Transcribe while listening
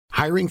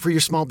Hiring for your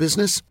small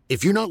business?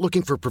 If you're not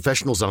looking for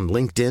professionals on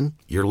LinkedIn,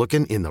 you're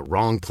looking in the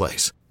wrong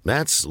place.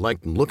 That's like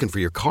looking for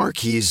your car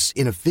keys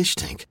in a fish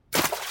tank.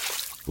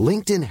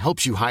 LinkedIn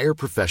helps you hire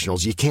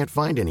professionals you can't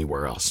find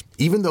anywhere else,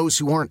 even those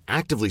who aren't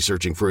actively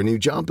searching for a new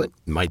job but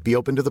might be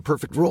open to the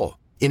perfect role.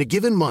 In a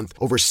given month,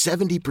 over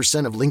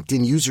 70% of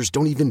LinkedIn users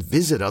don't even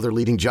visit other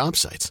leading job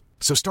sites.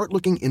 So start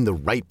looking in the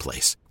right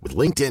place. With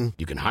LinkedIn,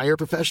 you can hire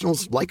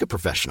professionals like a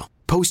professional.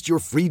 Post your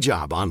free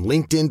job on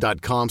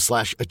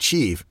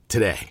linkedin.com/achieve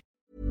today.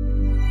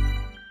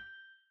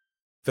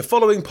 The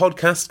following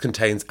podcast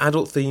contains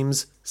adult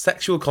themes,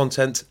 sexual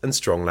content, and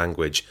strong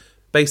language.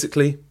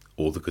 Basically,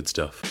 all the good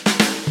stuff.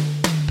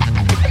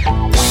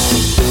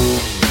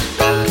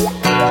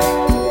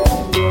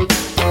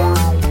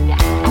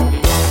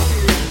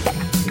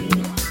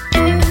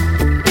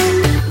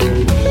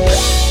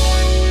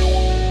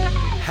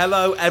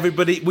 Hello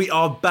everybody, we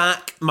are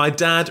back. My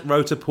dad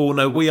wrote a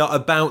porno. We are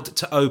about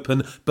to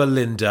open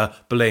Belinda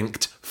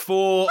Blinked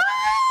 4.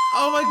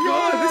 Oh my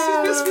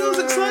god, this feels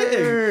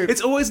exciting.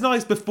 It's always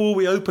nice before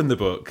we open the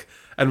book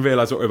and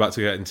realise what we're about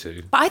to get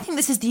into. But I think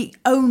this is the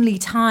only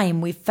time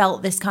we've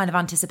felt this kind of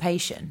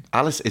anticipation.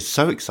 Alice is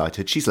so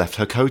excited, she's left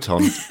her coat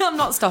on. I'm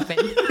not stopping.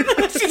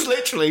 She's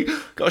literally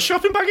got a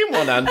shopping bag in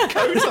one hand,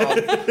 coat on.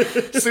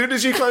 As soon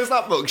as you close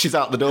that book, she's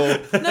out the door.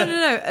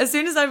 No. As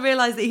soon as I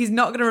realise that he's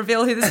not going to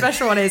reveal who the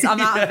special one is, I'm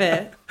out of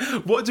here.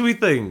 What do we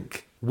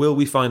think? Will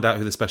we find out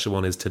who the special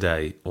one is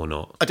today or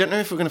not? I don't know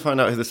if we're going to find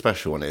out who the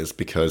special one is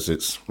because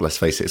it's, let's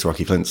face it, it's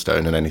Rocky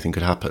Flintstone and anything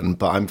could happen.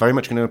 But I'm very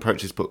much going to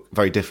approach this book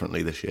very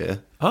differently this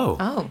year.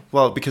 Oh.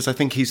 Well, because I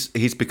think he's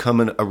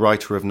become a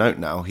writer of note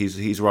now.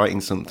 He's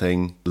writing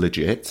something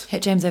legit.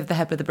 Hit James over the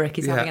head with a brick.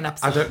 He's having an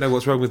episode. I don't know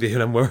what's wrong with you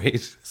and I'm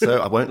worried. So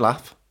I won't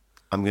laugh.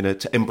 I'm going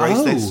to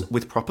embrace this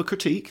with proper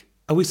critique.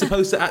 Are we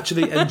supposed to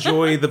actually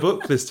enjoy the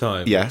book this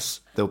time?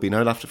 Yes. There'll be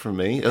no laughter from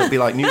me. It'll be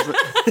like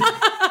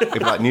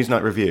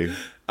Newsnight Review.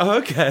 Oh,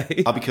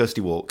 okay. I'll be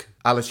Kirsty Walk.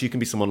 Alice, you can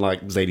be someone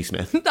like Zadie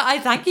Smith. I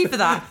thank you for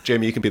that.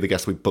 Jamie, you can be the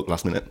guest we booked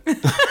last minute.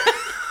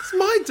 It's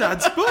my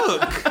dad's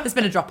book. There's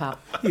been a dropout.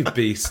 You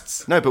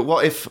beasts. No, but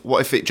what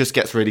if it just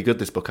gets really good,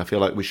 this book? I feel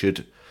like we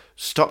should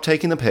stop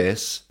taking the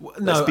piss. No,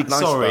 Let's be nice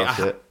sorry. about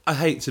it. I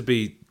hate to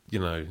be,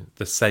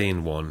 the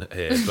sane one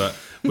here, but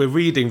we're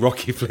reading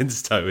Rocky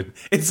Flintstone.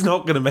 It's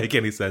not going to make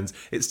any sense.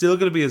 It's still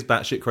going to be as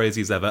batshit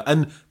crazy as ever.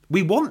 And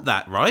we want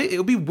that, right? It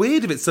would be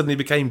weird if it suddenly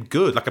became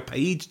good, like a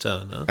page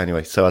turner.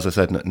 Anyway, so as I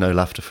said, no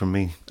laughter from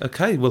me.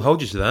 Okay, we'll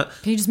hold you to that.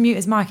 Can you just mute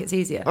his mic? It's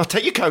easier. Oh,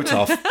 take your coat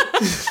off.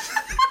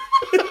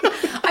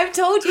 I've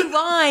told you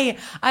why.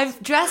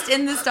 I've dressed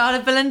in the style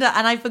of Belinda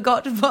and I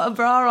forgot to put a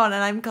bra on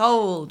and I'm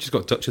cold. She's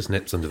got Duchess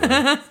nips under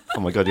there. Oh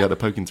my God, you had her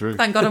poking through.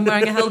 Thank God I'm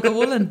wearing a Helga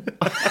woolen.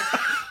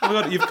 Oh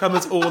my God, you've come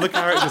as all the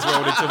characters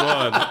rolled into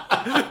one.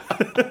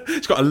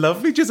 She's got a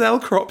lovely Giselle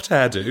cropped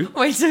hairdo.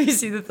 Wait till you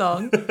see the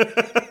thong.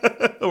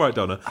 All right,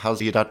 Donna.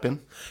 How's your dad been?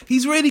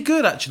 He's really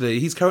good, actually.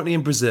 He's currently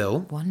in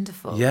Brazil.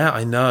 Wonderful. Yeah,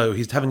 I know.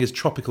 He's having his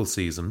tropical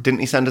season.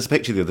 Didn't he send us a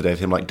picture the other day of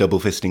him like double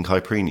fisting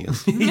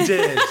caipirinhas? He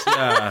did,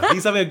 yeah.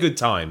 He's having a good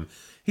time.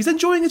 He's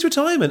enjoying his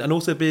retirement and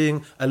also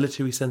being a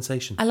literary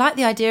sensation. I like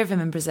the idea of him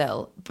in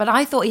Brazil, but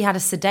I thought he had a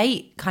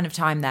sedate kind of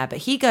time there, but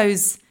he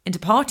goes into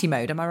party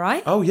mode, am I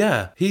right? Oh,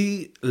 yeah.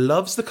 He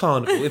loves the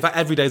carnival. In fact,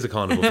 every day's a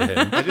carnival for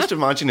him. I just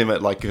imagine him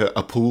at like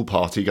a pool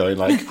party going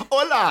like,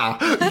 "Hola,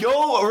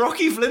 you're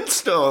Rocky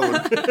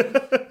Flintstone."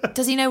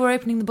 Does he know we're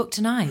opening the book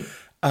tonight?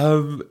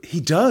 He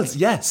does,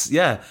 yes,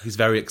 yeah. He's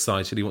very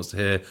excited. He wants to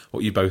hear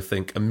what you both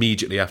think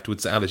immediately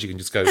afterwards. So Alice, you can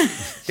just go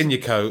in your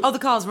coat. Oh, the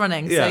car's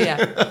running, Yeah. so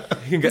yeah.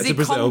 You can get Was to he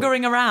Brazil.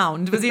 congering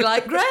around? Was he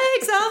like, great,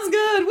 sounds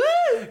good,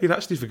 woo? He'd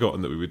actually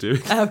forgotten that we were doing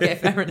it. Okay,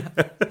 fair enough.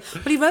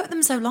 But he wrote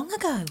them so long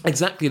ago.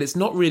 Exactly, and it's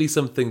not really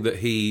something that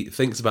he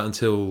thinks about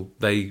until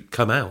they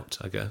come out,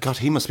 I guess. God,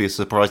 he must be as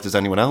surprised as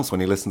anyone else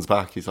when he listens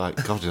back. He's like,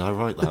 "God, did I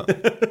write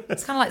that?"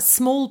 It's kind of like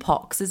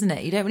smallpox, isn't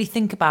it? You don't really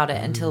think about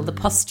it until the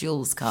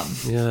pustules come.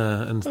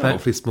 Yeah, and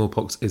thankfully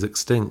smallpox is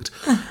extinct.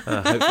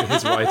 Hopefully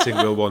his writing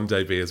will one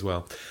day be as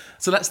well.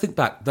 So let's think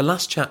back. The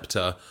last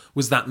chapter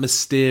was that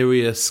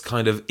mysterious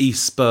kind of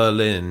East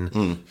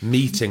Berlin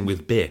meeting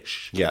with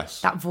Bish.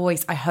 Yes. That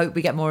voice, I hope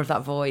we get more of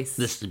that voice.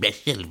 The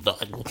special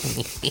one.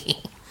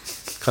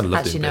 Kind of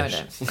loved Actually, it, no, I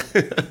Bish.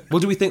 don't. Well,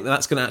 do we think that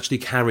that's going to actually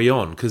carry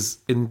on? Because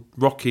in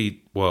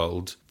Rocky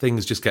world,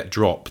 things just get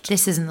dropped.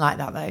 This isn't like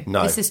that, though.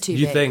 No. This is too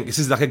You big. think this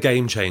is like a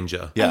game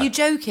changer? Yeah. Are you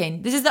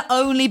joking? This is the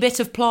only bit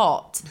of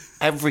plot.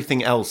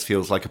 Everything else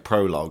feels like a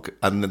prologue,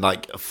 and then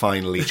like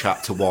finally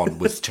chapter 1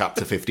 was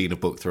chapter 15 of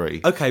book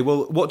 3. Okay,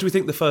 well, what do we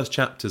think the first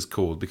chapter's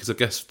called? Because I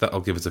guess that'll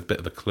give us a bit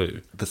of a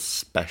clue. The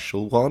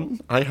special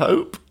one, I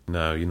hope.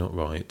 No, you're not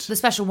right. The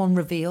special one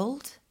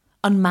revealed,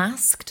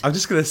 unmasked. I'm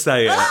just going to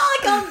say it. Oh, I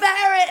can't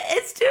bear it.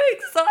 It's too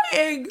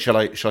exciting. Shall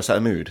I set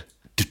a mood?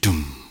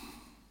 Du-dum.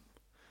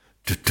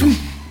 Du-dum.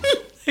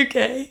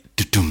 Okay.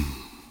 Du-dum.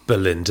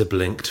 Belinda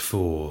Blinked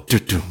 4.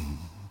 Du-dum.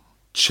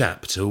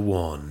 Chapter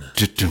 1.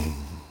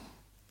 Du-dum.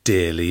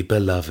 Dearly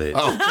Beloved.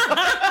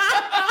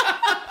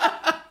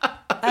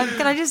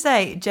 Can I just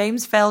say,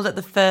 James failed at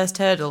the first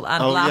hurdle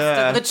and laughed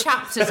at the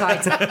chapter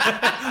title.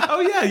 Oh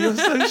yeah, you're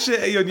so shit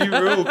at your new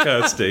rule,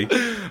 Kirsty.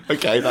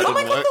 Okay, that Oh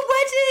my didn't God, work. the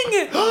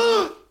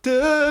wedding!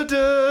 Da,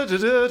 da, da,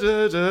 da,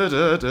 da, da,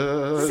 da,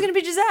 da. This is going to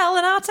be Giselle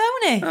and our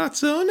Tony.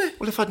 That's on it.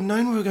 Well, if I'd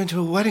known we were going to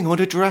a wedding, I would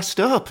have dressed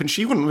up, and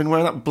she wouldn't have been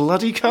wearing that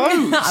bloody coat.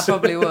 I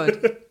probably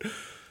would.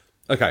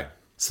 Okay,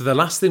 so the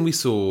last thing we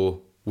saw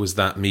was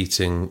that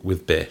meeting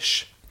with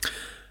Bish.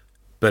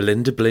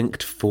 Belinda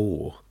blinked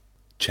 4,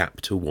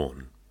 Chapter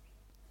 1.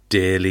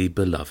 Dearly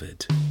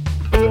beloved.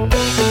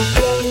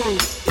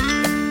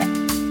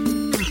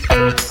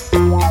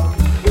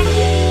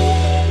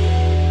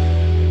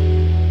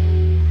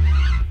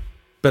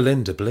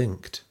 Belinda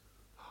blinked.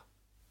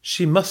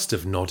 She must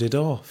have nodded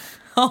off.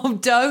 Oh,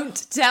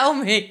 don't tell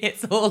me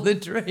it's all a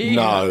dream.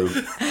 No.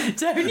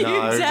 Don't you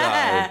No,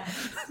 dare.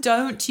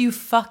 Don't you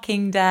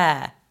fucking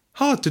dare.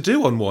 Hard to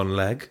do on one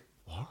leg.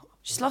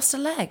 She's lost a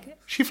leg.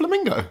 She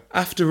flamingo.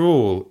 After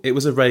all, it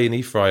was a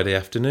rainy Friday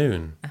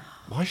afternoon.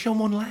 Why is she on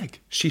one leg?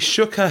 She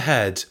shook her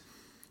head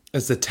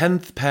as the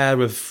 10th pair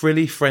of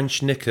frilly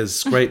French knickers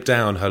scraped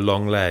down her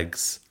long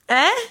legs.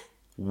 Eh?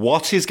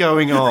 What is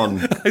going on?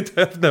 I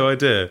have no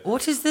idea.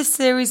 What is this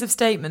series of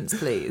statements,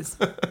 please?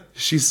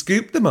 She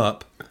scooped them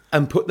up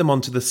and put them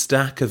onto the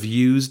stack of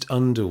used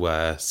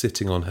underwear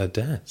sitting on her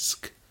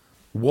desk.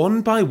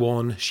 One by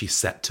one, she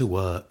set to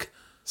work,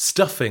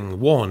 stuffing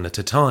one at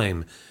a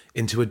time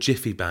into a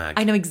jiffy bag.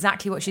 I know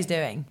exactly what she's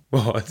doing.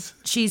 What?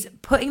 She's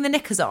putting the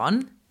knickers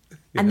on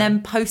and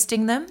then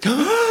posting them.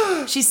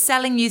 She's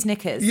selling used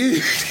knickers.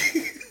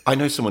 I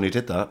know someone who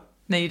did that.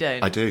 No, you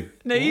don't. I do.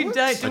 No, you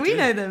don't. Do we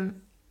know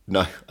them?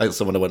 No, it's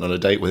someone I went on a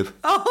date with.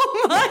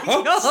 Oh my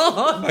God.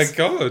 Oh my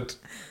God.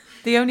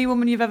 The only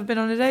woman you've ever been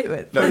on a date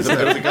with? No,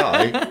 there was a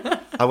guy.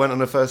 I went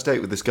on a first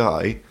date with this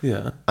guy.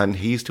 Yeah. And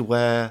he used to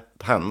wear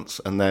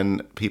pants, and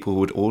then people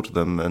would order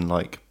them and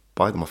like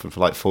buy them off him for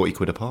like 40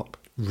 quid a pop.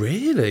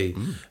 Really?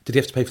 Did he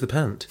have to pay for the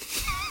pant?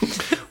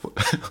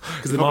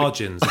 Because the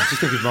margins. I'm just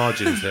thinking of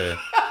margins here.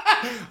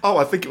 Oh,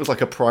 I think it was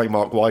like a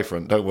Primark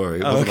Y-front. Don't worry,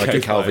 it wasn't like okay,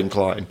 a Calvin fine.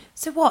 Klein.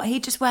 So what?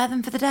 He'd just wear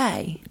them for the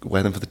day?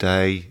 Wear them for the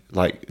day,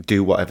 like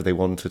do whatever they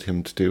wanted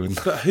him to do. And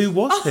But who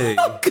was he?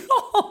 Oh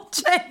God,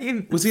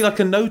 James. Was he like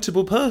a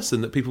notable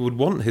person that people would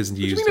want his What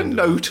used do you mean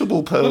a underwear?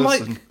 notable Well, person?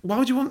 like, why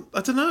would you want?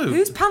 I don't know.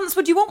 Whose pants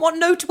would you want? What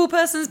notable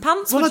person's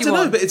pants Well, I would you don't know,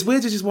 want? but it's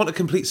weird to just want a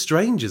complete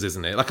strangers,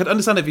 isn't it? Like, I'd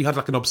understand if you had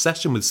like an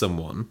obsession with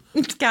someone.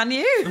 Can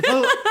you?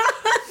 Well,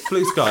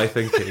 blue sky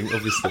thinking,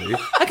 obviously.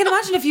 I can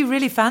imagine if you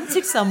really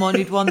fancied someone,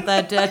 you'd want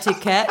their dirty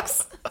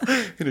kicks.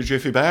 In a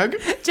jiffy bag.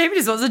 Jamie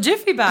just wants a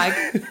jiffy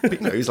bag. But, you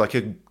know, he's like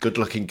a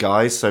good-looking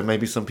guy, so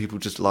maybe some people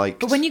just like.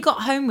 But when you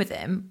got home with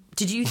him,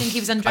 did you think he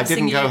was I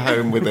undressing didn't go you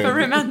home with for him.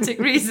 romantic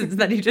reasons?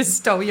 Then he just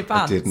stole your I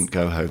pants. didn't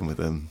go home with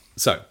him.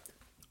 So,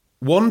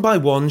 one by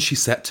one, she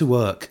set to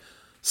work,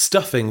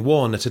 stuffing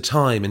one at a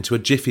time into a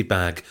jiffy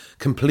bag,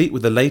 complete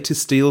with the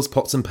latest Steele's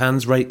Pots and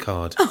Pans rate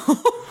card.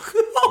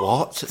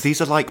 What?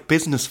 These are like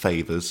business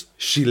favours.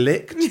 She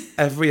licked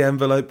every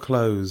envelope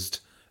closed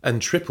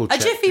and triple A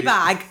checked. jiffy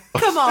bag.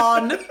 Come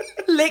on.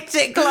 Licked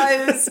it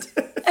closed.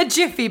 A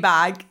jiffy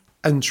bag.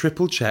 And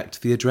triple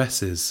checked the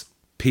addresses.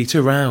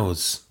 Peter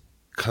Rouse,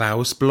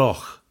 Klaus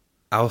Bloch,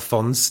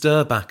 Alphonse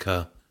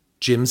Sturbacker,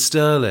 Jim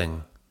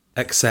Sterling,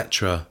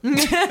 etc.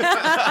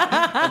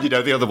 And you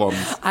know the other ones.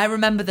 I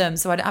remember them,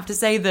 so I don't have to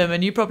say them,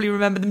 and you probably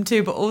remember them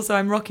too, but also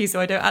I'm Rocky, so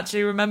I don't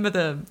actually remember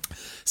them.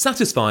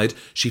 Satisfied,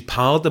 she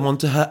piled them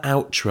onto her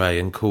out tray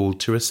and called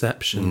to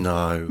reception.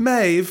 No.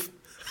 Maeve,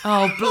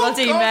 Oh,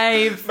 bloody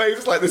Maeve.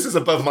 Maeve's like, this is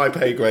above my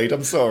pay grade,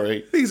 I'm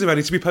sorry. these are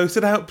ready to be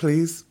posted out,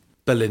 please.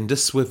 Belinda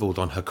swiveled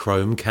on her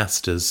chrome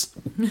casters.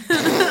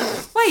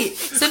 Wait,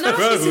 so now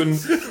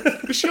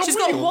she's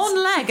got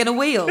one leg and a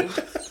wheel.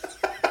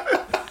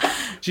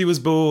 She was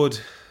bored.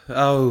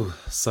 Oh,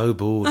 so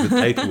bored with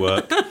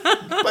paperwork.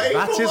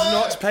 That is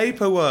not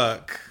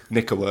paperwork.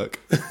 Knickerwork.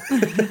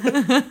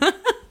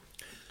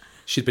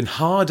 She'd been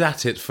hard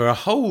at it for a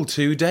whole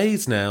 2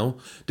 days now,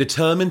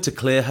 determined to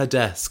clear her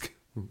desk,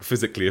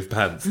 physically of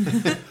pants,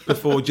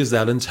 before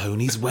Giselle and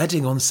Tony's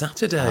wedding on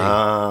Saturday.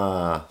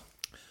 Ah.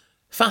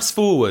 Fast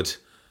forward.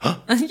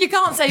 You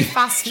can't say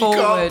fast You can't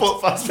forward.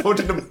 put fast forward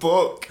in a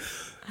book.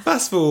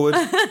 Fast forward.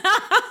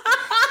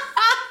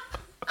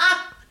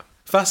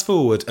 Fast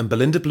forward, and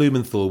Belinda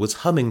Blumenthal was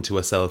humming to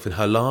herself in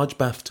her large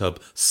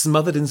bathtub,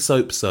 smothered in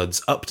soap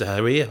suds up to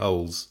her ear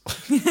holes.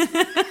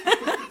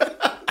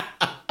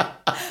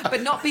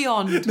 But not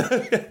beyond. She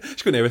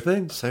couldn't hear a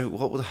thing. So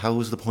what the hell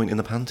was the point in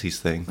the panties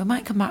thing? We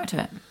might come back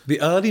to it.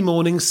 The early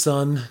morning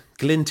sun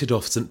glinted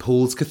off St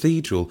Paul's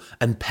Cathedral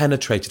and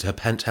penetrated her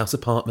penthouse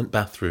apartment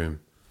bathroom.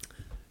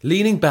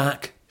 Leaning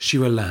back, she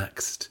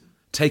relaxed,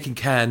 taking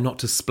care not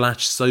to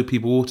splash soapy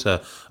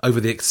water over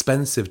the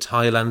expensive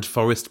Thailand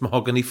forest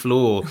mahogany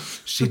floor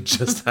she'd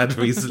just had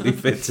recently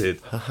fitted.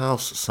 Her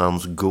house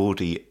sounds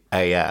gaudy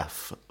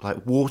AF. Like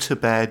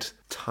waterbed,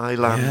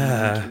 Thailand.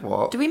 Yeah.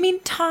 What? Do we mean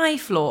Thai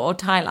floor or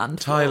Thailand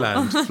floor?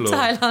 Thailand floor.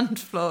 Thailand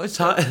floor.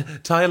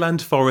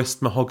 Thailand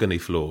forest mahogany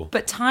floor.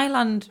 But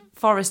Thailand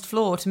forest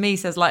floor to me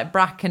says like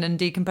bracken and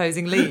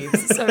decomposing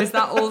leaves. So is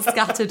that all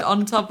scattered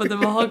on top of the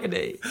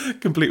mahogany?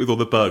 Complete with all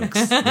the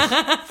bugs.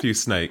 A few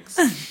snakes.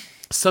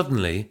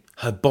 Suddenly,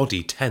 her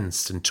body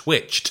tensed and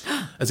twitched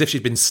as if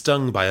she'd been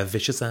stung by a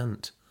vicious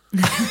ant.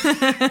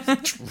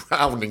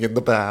 Drowning in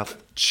the bath.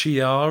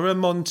 Chiara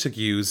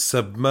Montague's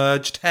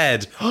submerged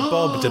head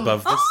bobbed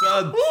above the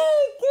sun.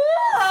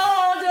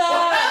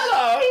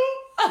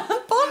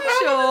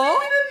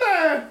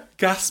 Bonjour.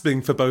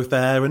 Gasping for both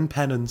air and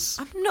penance.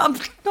 I'm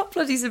not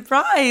bloody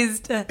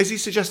surprised. Is he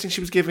suggesting she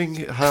was giving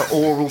her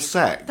oral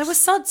sex? There were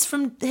suds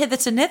from hither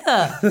to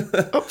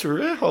nither. Up to her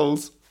ear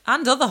holes.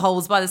 And other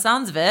holes by the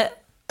sounds of it.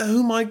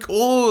 Oh my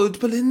God,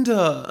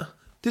 Belinda.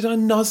 Did I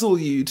nuzzle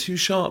you too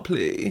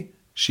sharply?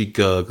 She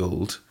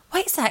gurgled.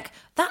 Wait a sec.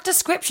 That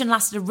description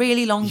lasted a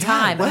really long Yeah,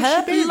 time. where's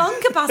Her she been?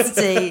 lung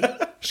capacity.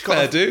 She's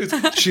Fair got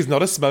dude. She's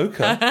not a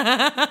smoker.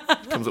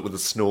 comes up with a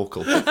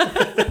snorkel.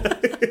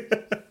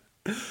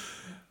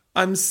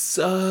 I'm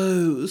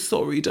so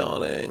sorry,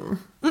 darling.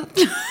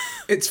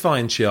 It's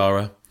fine,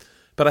 Chiara.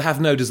 But I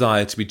have no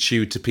desire to be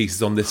chewed to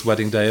pieces on this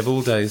wedding day of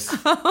all days.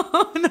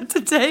 Not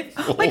today.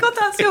 Oh my God,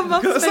 that's your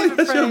mum's favourite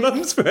That's your phrase.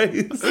 mum's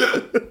phrase.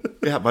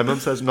 Yeah, my mum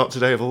says not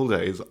today of all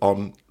days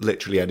on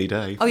literally any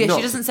day. Oh yeah, Not-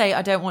 she doesn't say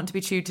I don't want to be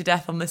chewed to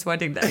death on this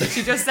wedding day.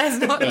 She just says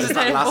not It's today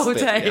that of last all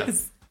bit, yeah.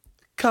 days.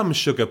 Come,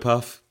 Sugar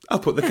Puff. I'll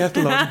put the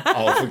kettle on.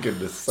 Oh, for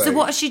goodness sake. So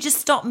what? Has she just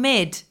stopped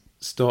mid?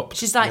 Stop.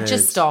 She's like, Ned.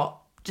 just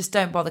stop. Just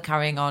don't bother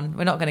carrying on.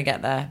 We're not going to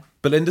get there.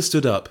 Belinda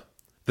stood up.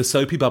 The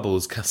soapy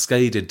bubbles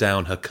cascaded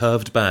down her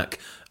curved back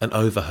and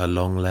over her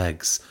long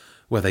legs,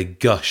 where they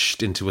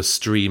gushed into a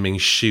streaming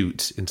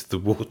chute into the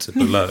water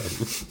below.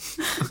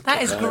 That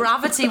is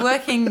gravity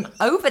working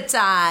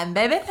overtime,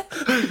 baby.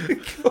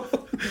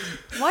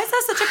 Why is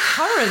there such a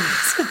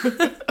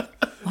current?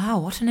 Wow,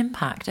 what an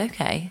impact.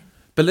 Okay.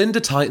 Belinda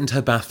tightened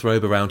her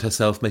bathrobe around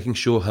herself, making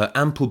sure her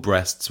ample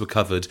breasts were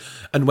covered,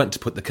 and went to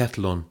put the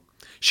kettle on.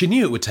 She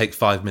knew it would take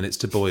 5 minutes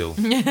to boil.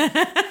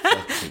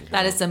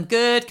 That is some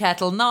good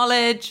kettle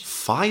knowledge.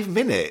 5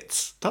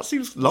 minutes? That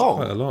seems long.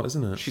 Quite a lot,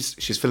 isn't it?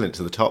 She's filling it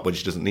to the top when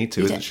she doesn't need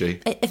to, isn't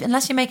she?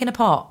 Unless you're making a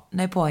pot,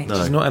 no point.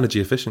 She's not energy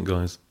efficient,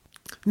 guys.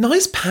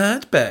 Nice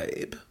pad,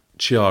 babe.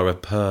 Chiara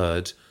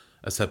purred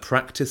as her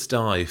practised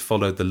eye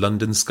followed the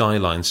London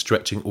skyline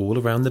stretching all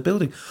around the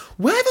building.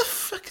 Where the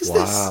fuck is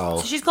this? Wow.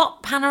 So she's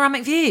got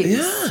panoramic views.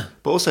 Yeah.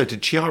 But also,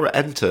 did Chiara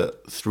enter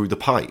through the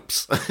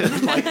pipes?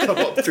 Like come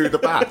up through the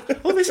bath?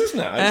 Oh, this is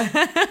nice.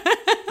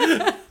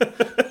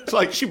 It's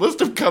like she must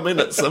have come in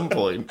at some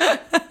point.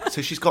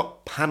 So she's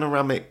got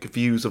panoramic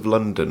views of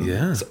London.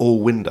 Yeah. It's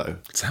all window.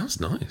 It sounds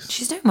nice.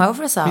 She's doing well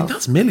for herself. I mean,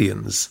 that's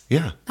millions.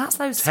 Yeah. That's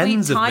those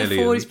Tens sweet of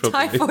millions,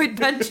 probably. typhoid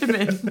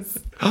Benjamins.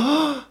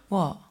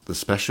 What? The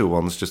special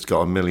one's just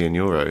got €1 million.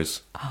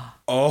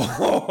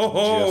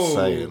 Oh. Just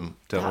saying.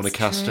 Don't want to That's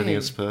cast any true.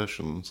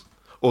 aspersions.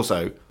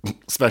 Also,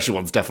 special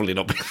one's definitely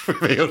not been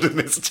revealed in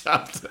this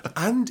chapter.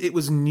 And it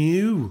was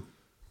new.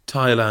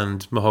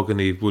 Thailand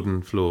mahogany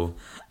wooden floor.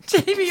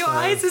 Jamie, your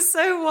eyes are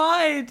so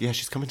wide. Yeah,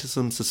 she's come into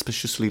some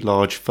suspiciously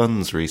large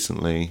funds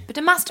recently. But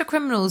do master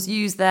criminals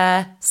use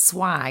their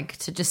swag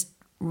to just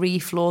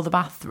refloor the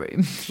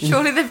bathroom?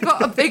 Surely they've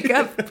got a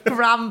bigger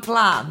grand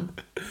plan.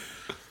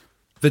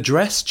 The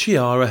dress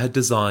Chiara had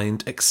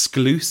designed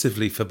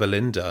exclusively for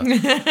Belinda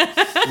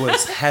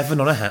was heaven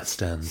on a hat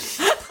stand.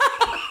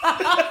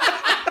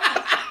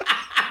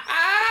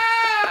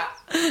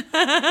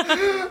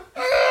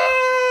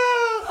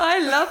 I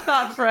love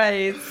that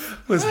phrase.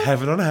 Was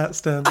heaven on a hat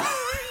stand. I've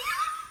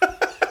never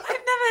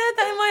heard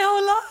that in my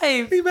whole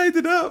life. He made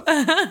it up.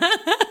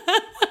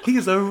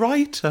 He's a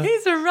writer.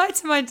 He's a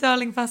writer, my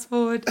darling. Fast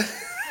forward.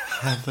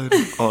 Heaven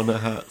on a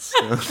hat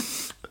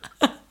stand.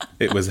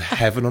 It was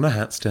heaven on a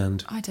hat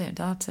stand. I don't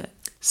doubt it.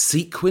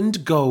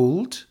 Sequined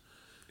gold.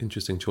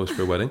 Interesting choice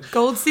for a wedding.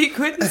 Gold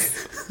sequins.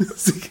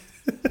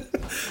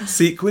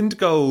 Sequined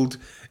gold.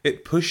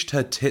 It pushed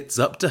her tits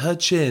up to her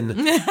chin.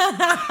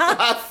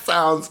 That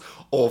sounds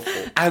awful.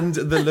 And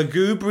the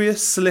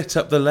lugubrious slit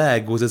up the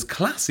leg was as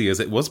classy as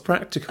it was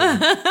practical.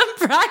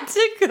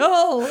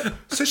 Practical.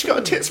 So she got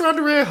her tits around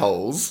her ear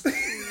holes.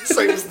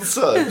 Same as the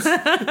suds.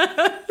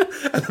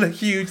 And a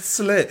huge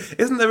slit.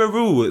 Isn't there a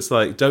rule? It's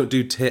like, don't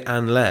do tit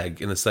and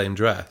leg in the same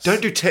dress.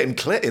 Don't do tit and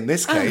clit in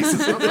this case.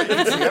 It's not like you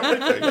can see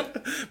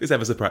everything. It's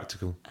ever so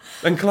practical.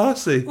 And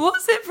classy.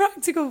 What's it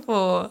practical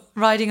for?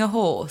 Riding a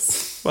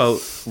horse. Well,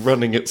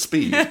 Running at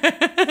speed.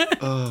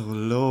 Oh,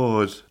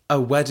 Lord. a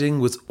wedding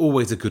was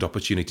always a good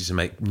opportunity to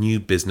make new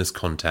business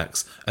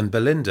contacts, and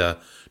Belinda,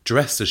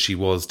 dressed as she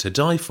was to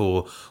die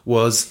for,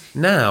 was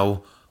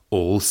now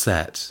all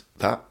set.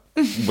 That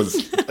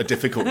was a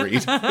difficult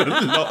read.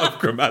 A lot of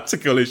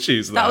grammatical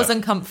issues there. That was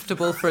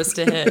uncomfortable for us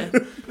to hear.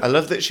 I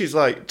love that she's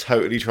like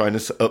totally trying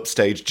to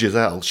upstage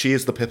Giselle. She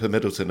is the Pippa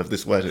Middleton of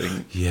this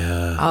wedding.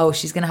 Yeah. Oh,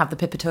 she's going to have the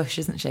Pippa Tush,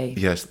 isn't she?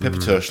 Yes, Pippa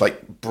Tush,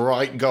 like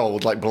bright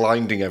gold, like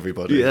blinding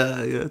everybody.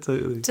 Yeah,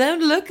 totally.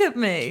 Don't look at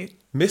me.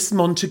 Miss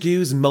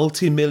Montague's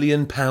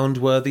multi-million-pound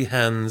worthy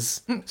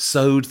hands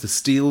sewed the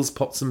Steele's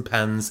Pots and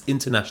Pans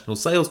international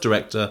sales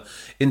director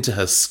into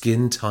her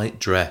skin-tight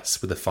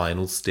dress with a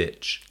final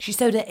stitch. She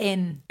sewed it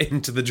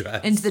Into the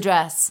dress. into the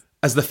dress.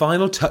 As the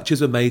final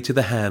touches were made to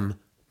the hem,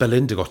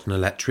 Belinda got an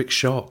electric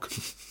shock.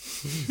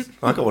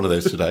 I got one of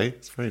those today.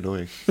 It's very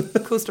annoying.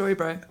 Cool story,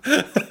 bro.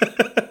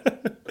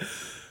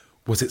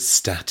 Was it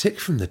static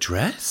from the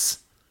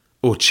dress?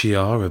 Or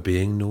Chiara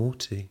being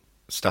naughty?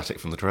 Static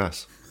from the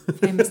dress.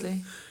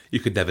 Famously. You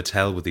could never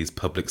tell with these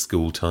public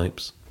school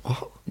types.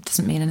 It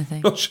doesn't mean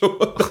anything. Not sure.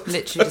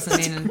 Literally doesn't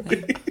mean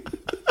anything.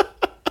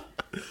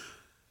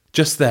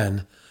 Just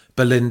then,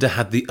 Belinda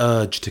had the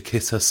urge to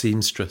kiss her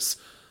seamstress,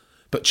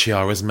 but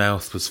Chiara's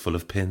mouth was full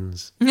of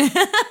pins.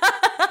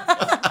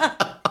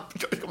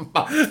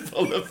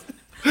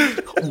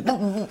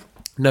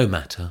 No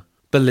matter.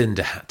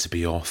 Belinda had to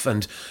be off,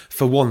 and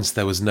for once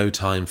there was no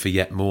time for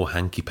yet more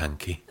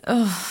hanky-panky.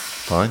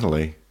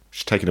 Finally.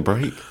 She's taking a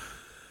break.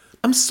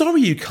 I'm sorry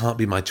you can't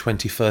be my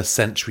 21st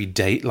century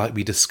date like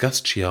we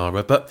discussed,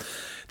 Chiara, but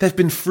they've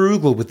been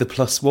frugal with the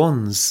plus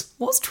ones.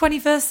 What's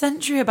 21st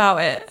century about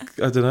it?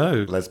 I don't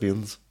know.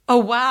 Lesbians. Oh,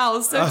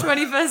 wow. So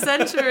 21st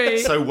century.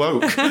 So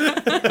woke.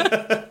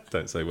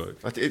 Don't say woke.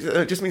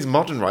 It just means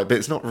modern, right? But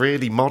it's not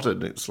really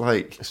modern. It's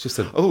like... It's just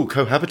a... Oh,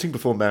 cohabiting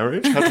before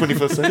marriage? How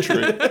 21st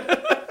century?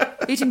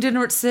 Eating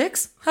dinner at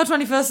 6? How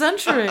 21st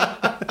century?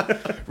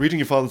 Reading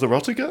your father's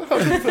erotica? How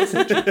 21st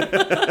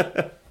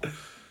century?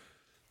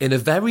 In a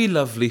very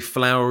lovely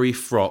flowery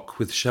frock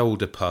with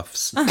shoulder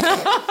puffs.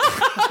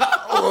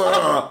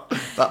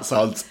 That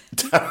sounds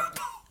terrible.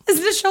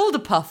 Isn't a shoulder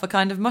puff a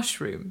kind of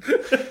mushroom?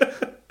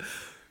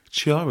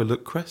 Chiara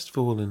looked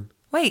crestfallen.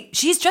 Wait,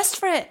 she's dressed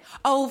for it.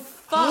 Oh,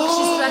 fuck,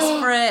 she's dressed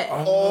for it.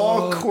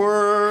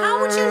 Awkward. How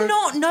would you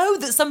not know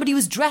that somebody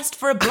was dressed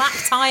for a black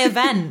tie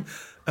event?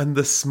 And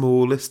the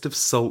smallest of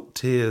salt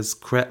tears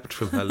crept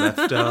from her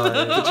left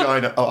eye.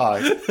 Vagina. Oh,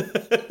 aye.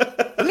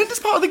 Belinda's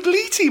part of the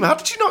Glee team. How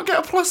did you not get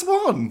a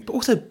 +1? But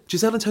also,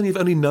 Giselle and Tony have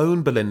only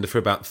known Belinda for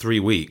about 3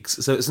 weeks,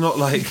 so it's not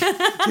like...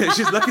 Yeah,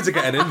 she's lucky to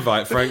get an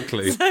invite,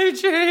 frankly. So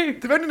true.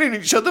 They've only known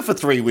each other for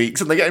 3 weeks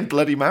and they're getting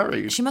bloody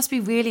married. She must be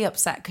really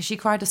upset because she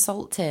cried a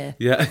salt tear.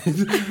 Yeah,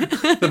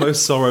 the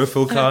most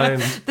sorrowful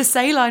kind. The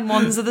saline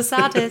ones are the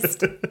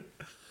saddest.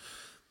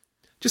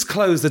 Just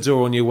close the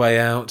door on your way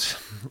out.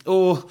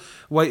 Or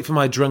wait for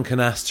my drunken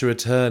ass to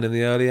return in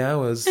the early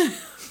hours. Just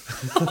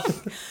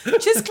close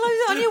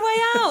it on your way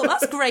out.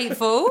 That's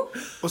grateful.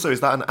 Also,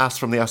 is that an ass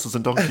from the Asses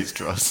and Donkeys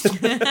Trust?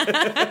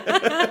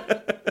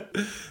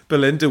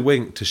 Belinda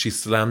winked as she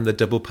slammed the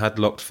double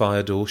padlocked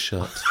fire door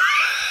shut.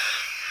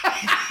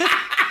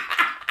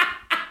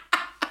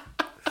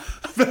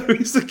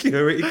 Very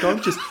security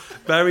conscious.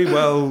 Very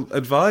well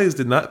advised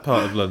in that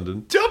part of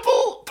London.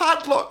 Double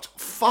padlocked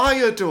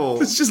fire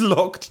door. It's just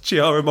locked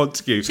Chiara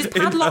Montague. She's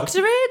padlocked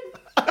her in.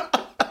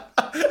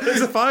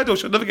 There's a fire door,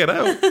 she'll never get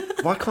out.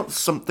 Why can't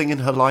something in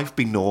her life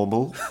be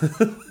normal?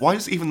 Why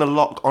does even the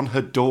lock on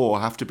her door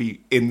have to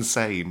be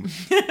insane?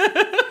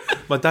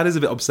 My dad is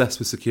a bit obsessed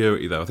with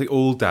security, though. I think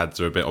all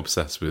dads are a bit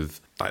obsessed with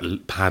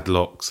like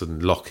padlocks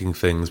and locking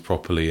things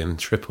properly and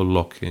triple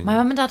locking. My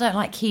mum and dad don't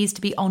like keys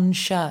to be on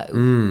show.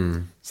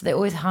 So they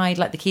always hide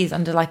like the keys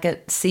under like a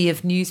sea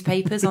of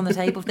newspapers on the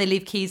table. If they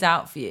leave keys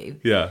out for you.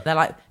 Yeah. They're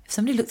like, if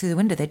somebody looked through the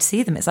window, they'd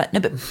see them. It's like, no,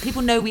 but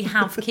people know we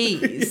have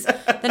keys.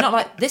 They're not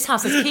like, this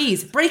house has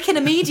keys. Break in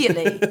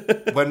immediately.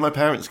 When my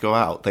parents go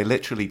out, they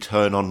literally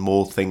turn on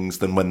more things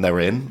than when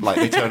they're in. Like,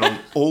 they turn on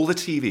all the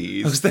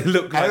TVs. Because they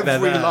look like they're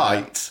every there.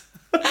 light.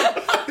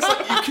 It's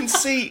like you can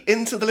see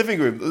into the living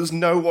room. There's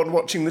no one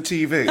watching the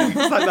TV. It's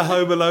like the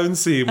Home Alone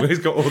scene where he's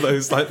got all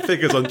those like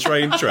figures on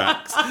train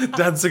tracks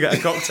dancing at a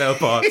cocktail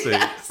party.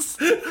 Yes.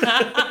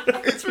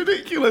 It's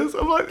ridiculous.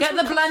 I'm like, Get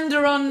the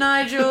blender on,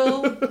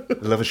 Nigel.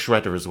 I love a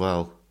shredder as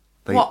well.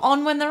 They, What,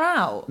 on when they're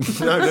out?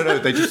 No.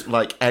 They just,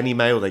 like, any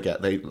mail they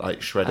get, they,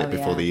 like, shred it Oh,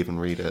 before yeah. they even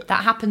read it.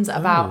 That happens at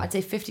about, I'd say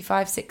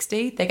 55,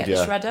 60. They get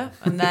Yeah. the shredder.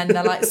 And then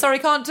they're like, sorry,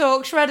 can't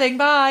talk, shredding,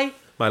 bye.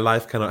 My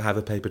life cannot have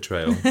a paper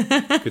trail.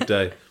 Good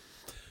day.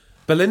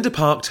 Belinda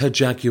parked her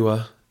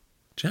Jaguar.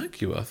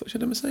 Jaguar? I thought she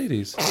had a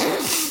Mercedes.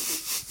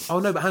 Oh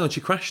no, but hang on,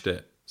 she crashed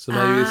it. So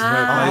maybe it's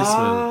her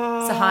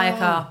replacement. It's a hire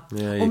car.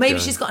 There you Or maybe go.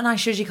 she's got a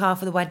nice zhuzhy car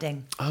for the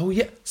wedding. Oh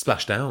yeah,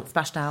 splashed out.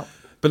 Splashed out.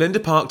 Belinda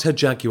parked her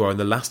Jaguar in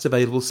the last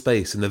available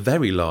space in the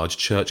very large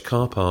church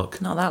car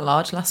park. Not that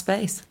large, last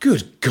space.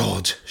 Good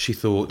God, she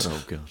thought.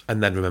 Oh, God.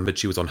 And then remembered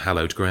she was on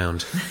hallowed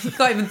ground. You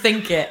can't even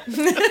think it.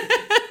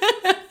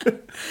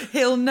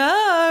 He'll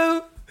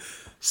know.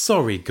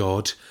 Sorry,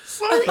 God.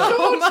 Sorry, God.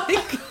 Oh my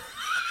God.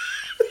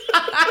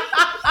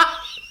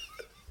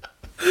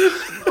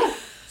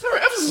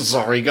 Sorry, I'm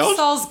sorry, God.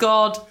 Soz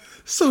God.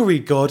 Sorry,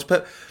 God,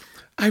 but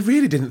I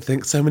really didn't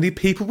think so many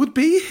people would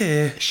be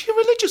here. Is she a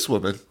religious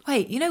woman?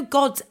 Wait, you know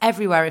God's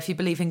everywhere if you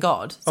believe in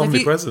God. So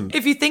Omnipresent.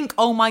 If you think,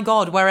 oh my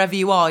God, wherever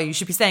you are, you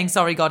should be saying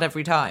sorry God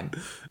every time.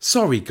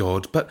 Sorry,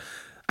 God, but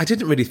I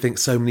didn't really think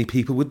so many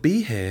people would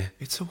be here.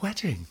 It's a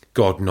wedding.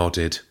 God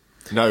nodded.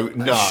 No.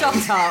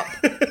 Shut up.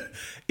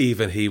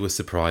 Even he was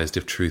surprised,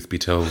 if truth be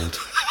told.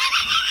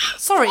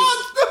 Sorry.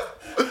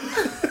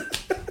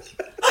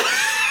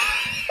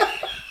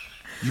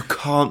 You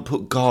can't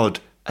put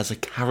God as a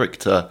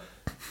character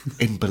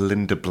in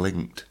Belinda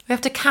Blinked. We have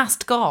to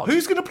cast God.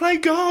 Who's going to play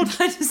God?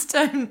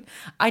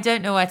 I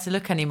don't know where to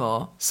look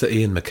anymore. Sir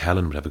Ian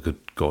McKellen would have a good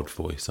God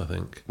voice, I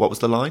think. What was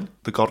the line?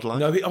 The God line?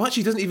 No, actually,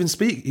 he doesn't even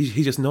speak.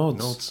 He just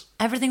nods.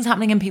 Everything's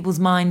happening in people's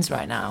minds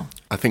right now.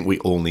 I think we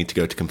all need to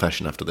go to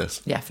confession after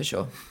this. Yeah, for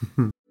sure.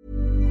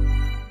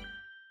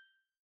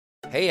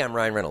 Hey, I'm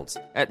Ryan Reynolds.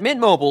 At Mint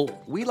Mobile,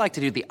 we like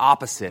to do the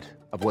opposite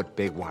of what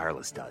Big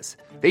Wireless does.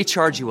 They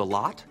charge you a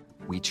lot.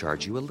 We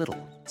charge you a little.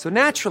 So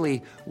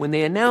naturally, when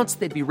they announced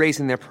they'd be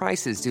raising their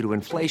prices due to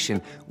inflation,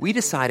 we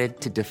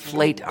decided to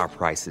deflate our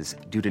prices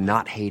due to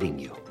not hating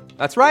you.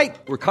 That's right.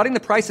 We're cutting the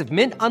price of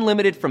Mint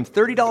Unlimited from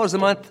 $30 a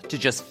month to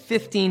just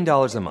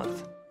 $15 a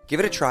month. Give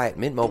it a try at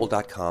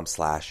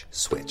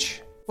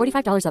mintmobile.com/switch.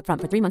 $45 up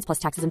front for 3 months plus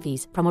taxes and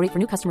fees. Promo rate for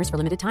new customers for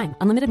limited time.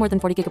 Unlimited more than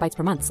 40 gigabytes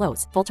per month.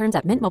 Slows full terms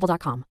at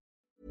mintmobile.com.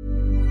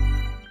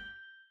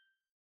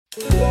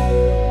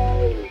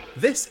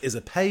 This is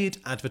a paid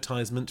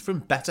advertisement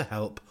from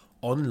BetterHelp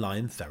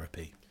Online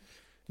Therapy.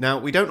 Now,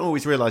 we don't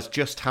always realise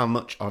just how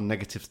much our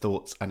negative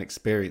thoughts and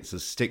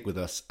experiences stick with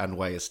us and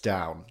weigh us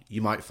down.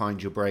 You might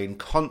find your brain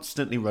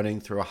constantly running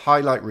through a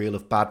highlight reel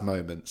of bad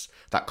moments.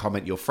 That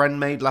comment your friend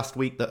made last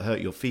week that hurt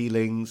your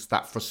feelings,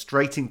 that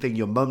frustrating thing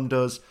your mum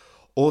does,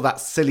 or that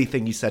silly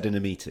thing you said in a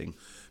meeting.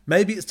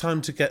 Maybe it's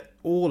time to get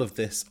all of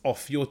this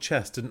off your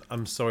chest. And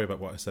I'm sorry about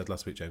what I said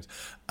last week, James.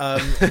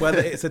 Whether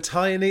it's a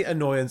tiny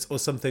annoyance or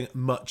something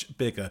much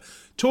bigger,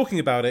 talking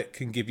about it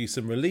can give you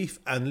some relief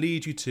and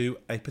lead you to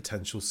a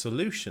potential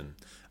solution.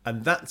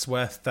 And that's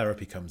where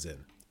therapy comes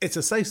in. It's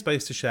a safe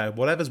space to share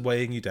whatever's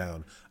weighing you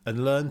down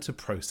and learn to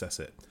process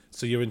it,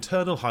 so your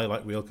internal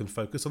highlight reel can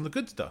focus on the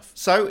good stuff.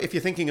 So, if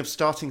you're thinking of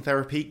starting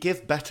therapy,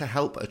 give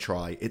BetterHelp a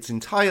try. It's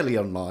entirely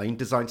online,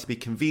 designed to be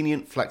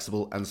convenient,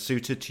 flexible, and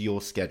suited to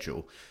your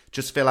schedule.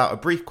 Just fill out a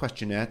brief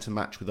questionnaire to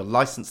match with a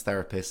licensed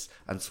therapist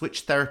and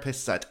switch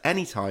therapists at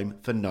any time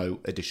for no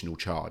additional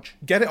charge.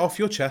 Get it off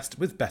your chest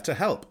with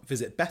BetterHelp.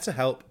 Visit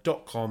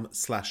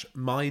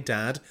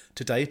betterhelp.com/mydad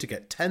today to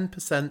get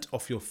 10%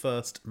 off your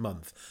first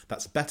month.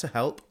 That's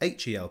BetterHelp,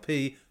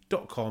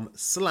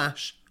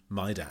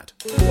 HELP.com/mydad.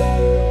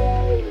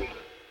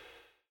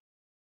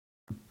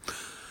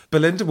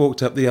 Belinda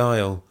walked up the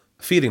aisle,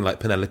 feeling like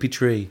Penelope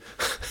Tree.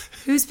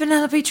 Who's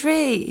Penelope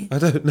Tree? I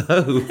don't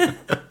know.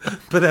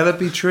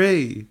 Penelope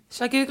Tree.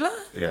 Should I Google her?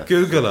 Yeah.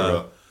 Google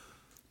her.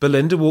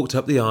 Belinda walked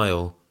up the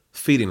aisle,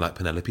 feeling like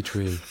Penelope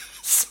Tree.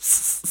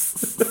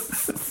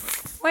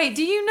 Wait,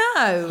 do you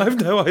know? I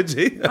have no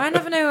idea. I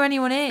never know who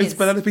anyone is. Is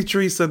Penelope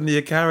Tree suddenly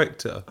a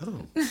character?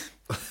 Oh.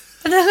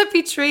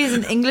 Penelope Tree is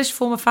an English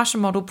former fashion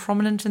model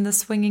prominent in the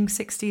swinging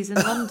 60s in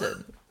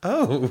London.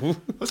 Oh.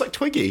 It's like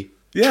Twiggy.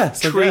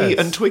 Yes, Tree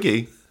and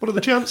Twiggy. What are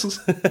the chances?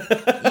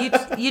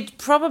 You'd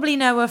probably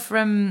know her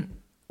from,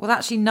 well,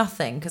 actually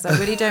nothing, because I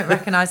really don't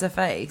recognise her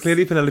face.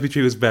 Clearly Penelope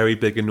Tree was very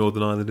big in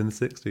Northern Ireland in the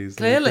 60s.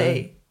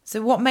 Clearly.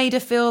 So what made her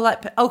feel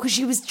like... Oh, because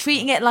she was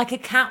treating it like a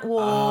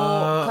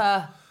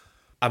catwalk.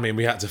 I mean,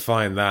 we had to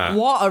find that.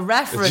 What a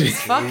reference.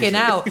 Fucking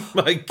hell.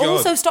 My God.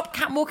 Also, stop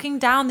catwalking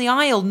down the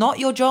aisle. Not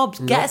your job.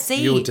 Get a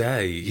seat. Your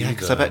day. Yeah,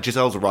 because I bet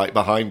Giselle's right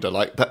behind her.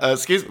 Like,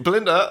 excuse me,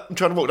 Belinda, I'm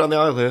trying to walk down the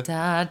aisle here.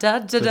 Da, da,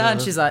 da, da.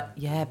 And she's like,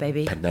 yeah,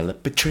 baby.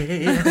 Penelope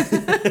Tree.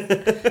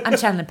 I'm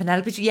channeling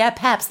Penelope Tree. Yeah,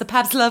 Peps. The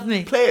Peps love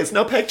me. Please,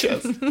 no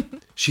pictures.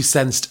 She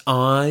sensed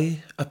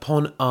eye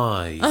upon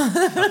eye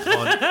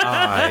upon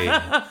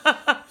eye,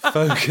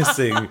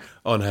 focusing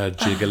on her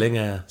jiggling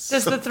ass.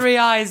 Just the three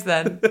eyes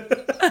then.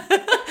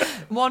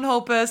 One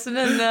whole person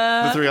and...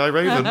 The three-eye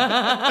raven.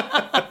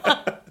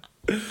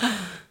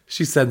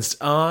 She sensed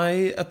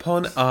eye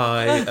upon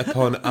eye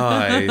upon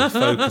eye,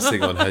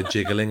 focusing on her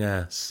jiggling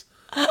ass.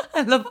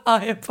 I love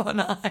eye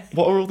upon eye.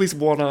 What are all these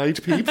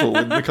one-eyed people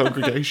in the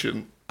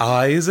congregation?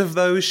 Eyes of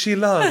those she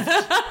loved.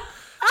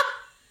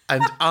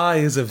 And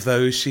eyes of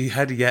those she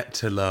had yet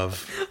to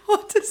love.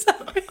 What does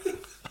that mean?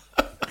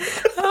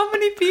 How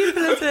many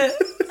people is it?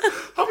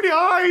 How many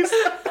eyes?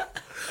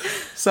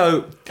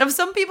 So... Have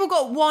some people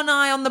got one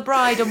eye on the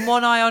bride and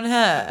one eye on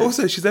her?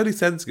 Also, she's only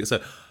sensing it.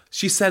 So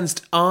she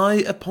sensed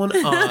eye upon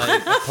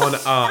eye upon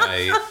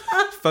eye,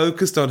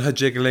 focused on her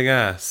jiggling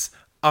ass.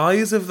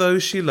 Eyes of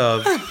those she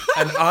loved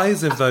and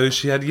eyes of those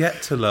she had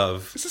yet to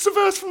love. Is this a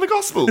verse from the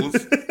Gospels?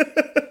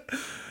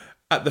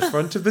 At the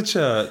front of the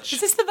church...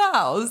 Is this the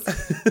vows?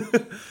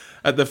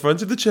 At the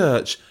front of the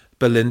church,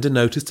 Belinda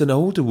noticed an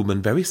older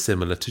woman very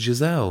similar to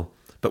Giselle,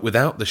 but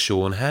without the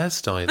shorn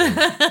hairstyling.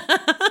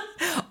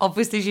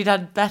 Obviously, she'd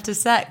had better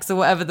sex, or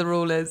whatever the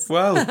rule is.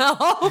 Well,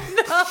 Oh,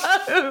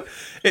 no!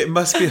 it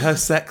must be her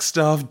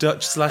sex-starved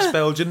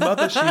Dutch/Belgian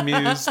mother, she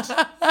mused.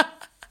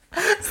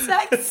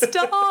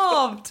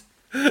 Sex-starved.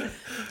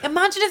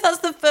 Imagine if that's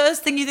the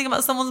first thing you think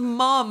about someone's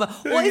mum.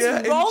 What is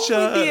in wrong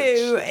church. with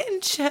you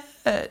in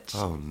church?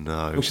 Oh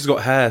no. Well, she's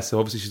got hair, so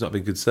obviously she's not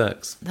having good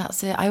sex.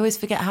 That's it. I always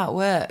forget how it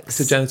works.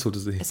 It's a genital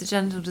disease. It's a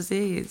genital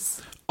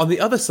disease. On the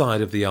other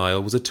side of the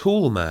aisle was a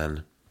tall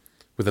man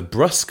with a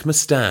brusque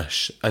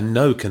moustache and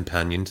no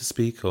companion to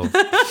speak of.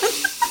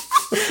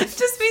 It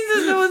just means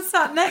there's no one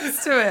sat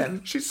next to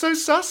him. She's so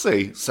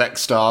sassy.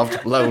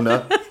 Sex-starved,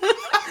 loner.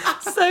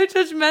 So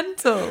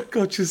judgmental.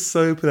 God, she's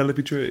so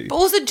Penelope Tree. But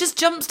also just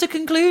jumps to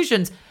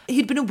conclusions.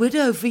 He'd been a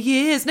widow for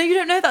years. No, you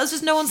don't know that. It's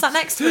just no one sat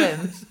next to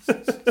him.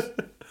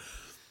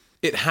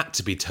 It had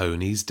to be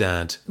Tony's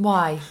dad.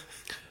 Why?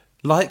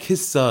 Like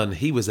his son,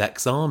 he was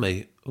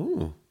ex-army.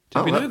 Ooh.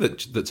 Did we know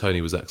that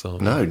Tony was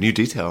ex-army? No, new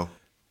detail.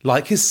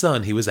 Like his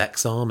son, he was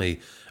ex-army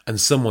and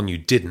someone you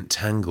didn't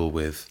tangle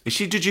with. Is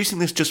she deducing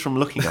this just from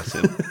looking at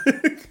him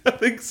I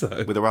think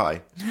so. with her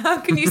eye? How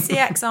can you see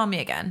ex-army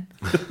again?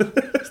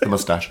 It's the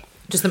moustache.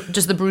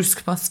 Just the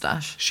brusque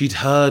moustache. She'd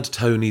heard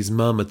Tony's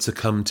mum had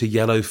succumbed to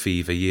yellow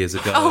fever years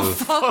ago. Oh,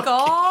 fuck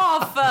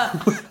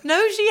off.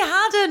 No, she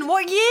hadn't.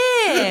 What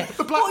year?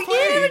 What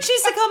year had she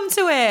succumbed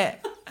to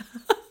it?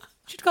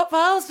 She'd got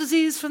Val's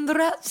disease from the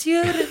rat's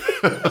urine.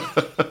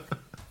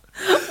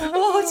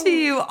 What are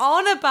you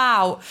on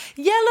about?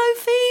 Yellow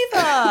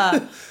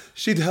fever.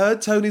 She'd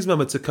heard Tony's mum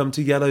had succumbed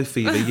to yellow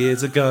fever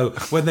years ago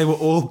when they were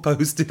all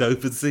posted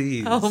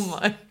overseas. Oh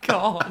my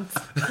God.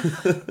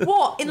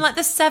 What, in like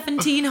the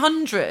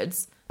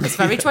 1700s? It's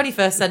very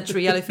 21st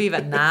century yellow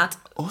fever. Nat.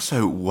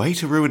 Also, way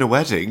to ruin a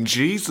wedding.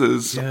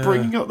 Jesus. Yeah.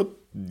 Bringing up the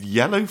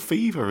yellow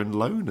fever and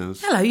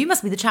loners. Hello, you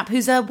must be the chap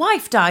whose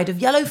wife died of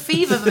yellow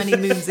fever many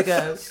moons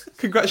ago.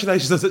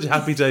 Congratulations on such a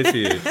happy day for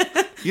you.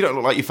 You don't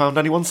look like you found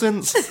anyone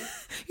since.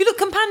 You look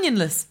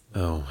companionless.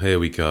 Oh, here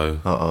we go.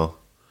 Uh-oh.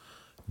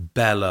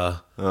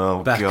 Bella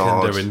Oh, beckoned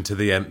God. her into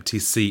the empty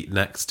seat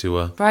next to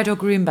her. Bride or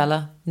groom,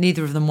 Bella?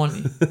 Neither of them want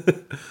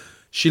you.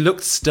 She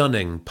looked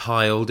stunning,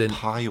 piled in...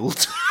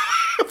 Piled.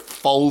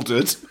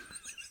 Folded.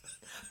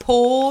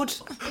 Poured.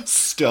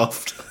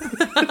 Stuffed.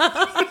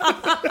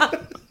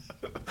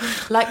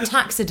 Like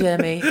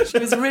taxidermy. She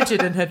was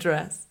rigid in her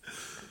dress.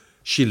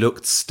 She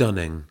looked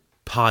stunning,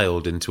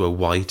 piled into a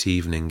white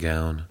evening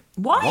gown.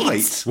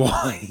 White?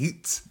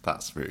 White?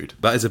 That's rude.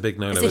 That is a big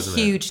no-no, It's a isn't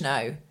it? huge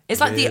no. It's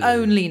like the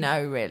only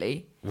no,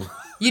 really.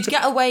 You'd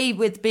get away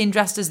with being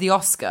dressed as the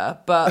Oscar,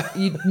 but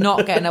you'd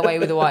not getting away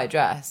with a white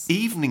dress.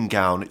 Evening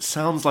gown. It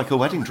sounds like a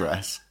wedding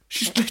dress.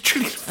 She's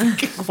literally a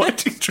fucking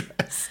wedding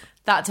dress.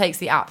 That takes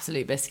the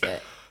absolute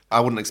biscuit. I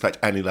wouldn't expect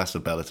any less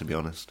of Bella, to be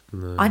honest.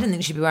 I didn't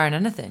think she'd be wearing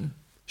anything.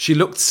 She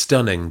looked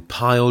stunning,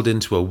 piled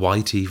into a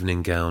white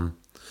evening gown.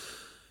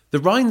 The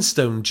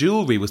rhinestone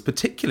jewellery was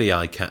particularly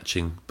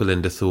eye-catching,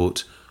 Belinda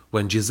thought,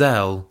 when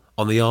Giselle,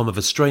 on the arm of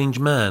a strange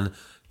man,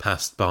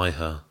 passed by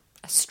her.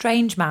 A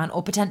strange man,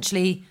 or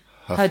potentially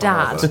her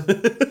dad.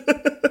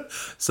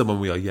 Someone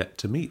we are yet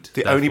to meet.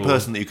 The only therefore.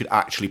 person that you could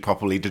actually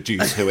properly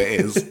deduce who it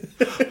is.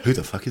 Who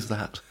the fuck is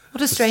that?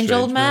 What a strange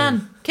old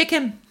man. Kick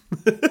him.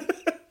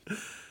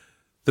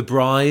 The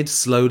bride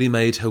slowly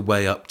made her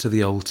way up to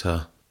the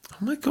altar. Oh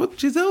my God,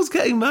 Giselle's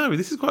getting married.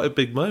 This is quite a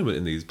big moment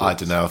in these books. I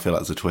don't know. I feel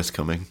like there's a twist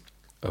coming.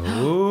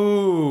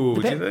 Oh,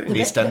 what do you think?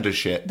 EastEnders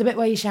shit. The bit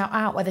where you shout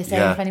out, where they say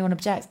Yeah. if anyone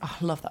objects. Oh,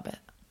 I love that bit.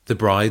 The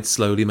bride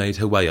slowly made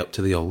her way up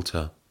to the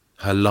altar,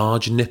 her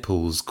large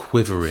nipples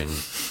quivering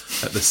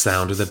at the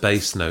sound of the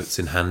bass notes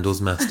in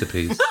Handel's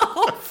masterpiece.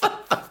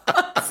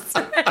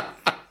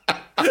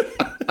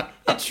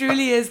 It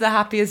truly is the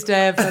happiest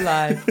day of her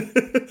life.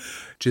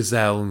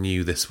 Giselle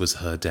knew this was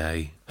her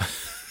day.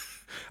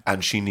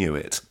 And she knew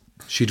it.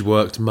 She'd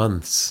worked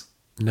months,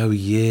 no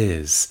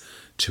years,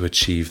 to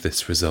achieve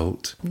this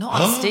result. Not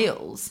on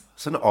Steele's.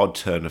 It's an odd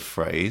turn of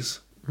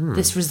phrase.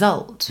 This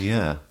result.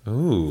 Yeah.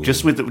 Ooh.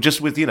 Just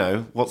with you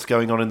know what's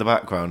going on in the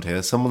background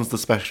here. Someone's the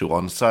special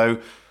one. So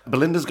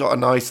Belinda's got a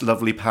nice,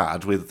 lovely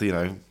pad with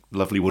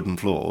lovely wooden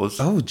floors.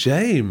 Oh,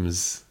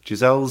 James.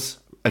 Giselle's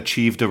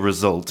achieved a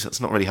result. That's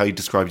not really how you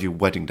describe your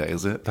wedding day,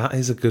 is it? That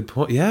is a good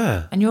point,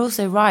 yeah. And you're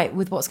also right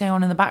with what's going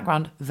on in the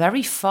background.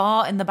 Very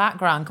far in the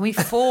background. Can we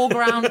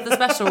foreground the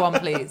special one,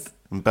 please?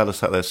 And Bella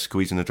sat there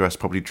squeezing her dress,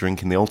 probably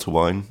drinking the altar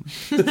wine.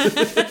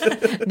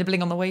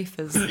 Nibbling on the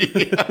wafers.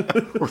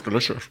 It's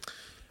delicious.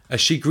 As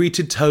she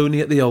greeted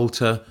Tony at the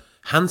altar,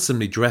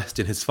 handsomely dressed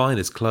in his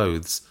finest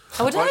clothes,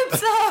 I would hope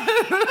so.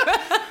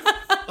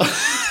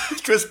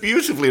 He's dressed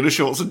beautifully in a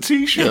shorts and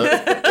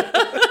t-shirt.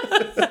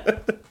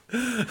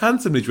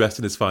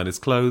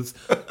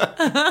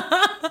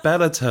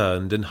 Bella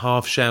turned and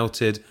half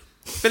shouted,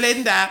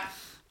 Belinda,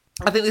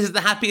 I think this is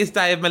the happiest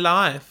day of my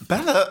life.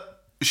 Bella,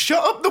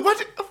 shut up. The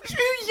wedding.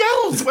 Who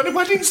yells when a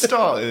wedding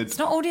started? It's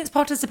not audience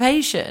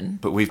participation.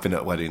 But we've been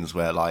at weddings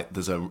where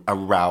there's a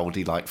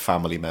rowdy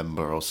family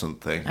member or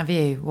something. Have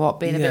you?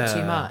 What, being a bit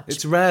too much?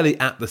 It's rarely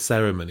at the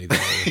ceremony, though.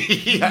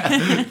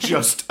 Yeah,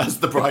 just as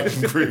the bride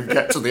and groom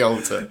get to the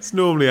altar. It's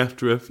normally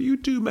after a few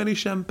too many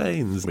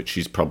champagnes. Which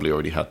she's probably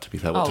already had, to be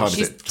fair. What time is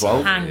she's it?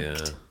 12?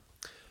 tanked.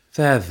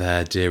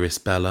 There,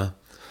 dearest Bella.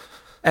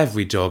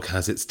 Every dog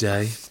has its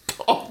day.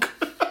 Oh, God.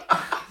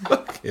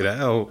 Fucking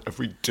hell.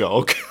 Every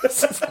dog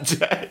has its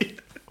day.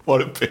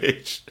 What a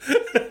bitch.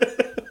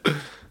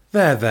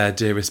 There,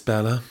 dearest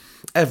Bella.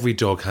 Every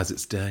dog has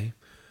its day,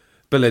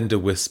 Belinda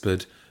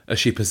whispered as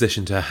she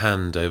positioned her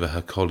hand over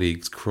her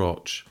colleague's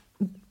crotch.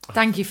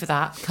 Thank you for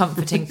that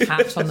comforting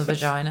pat on the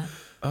vagina.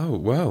 Oh,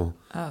 well.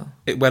 Oh.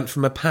 It went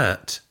from a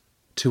pat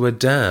to a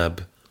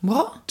dab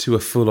What? to a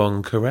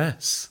full-on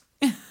caress.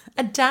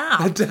 A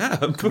dab? A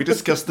dab? Can we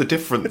discuss the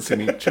difference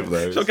in each of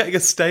those? She's not getting a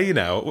stain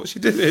out. What's she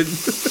doing?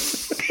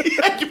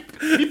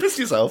 You pissed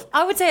yourself.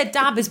 I would say a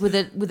dab is with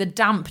a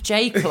damp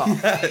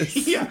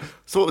J-cloth. Yeah.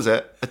 So what was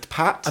it? A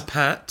pat? A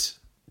pat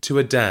to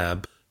a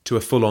dab to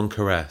a full-on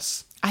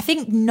caress. I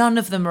think none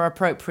of them are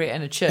appropriate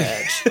in a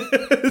church.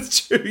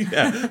 It's true,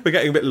 yeah. We're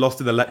getting a bit lost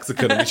in the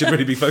lexicon and we should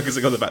really be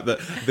focusing on the fact that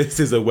this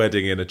is a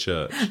wedding in a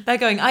church. They're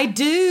going, I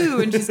do,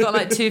 and she's got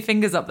like 2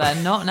 fingers up there.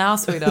 Not now,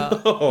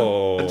 sweetheart.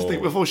 Oh. I just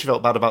think before she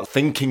felt bad about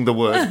thinking the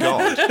word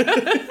God.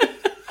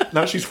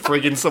 Now she's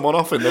frigging someone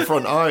off in the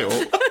front aisle.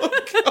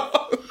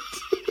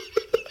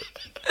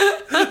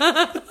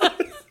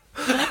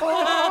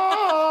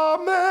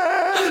 Oh,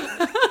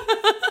 man.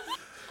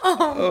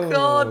 Oh,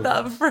 God,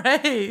 that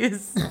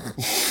phrase.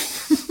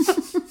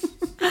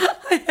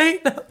 I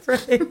hate that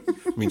phrase.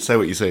 I mean, say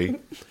what you see.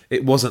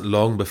 It wasn't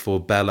long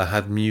before Bella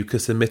had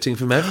mucus emitting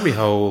from every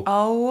hole.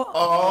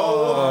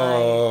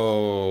 Oh.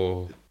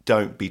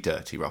 Don't be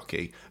dirty,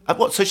 Rocky.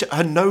 What? So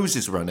her nose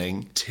is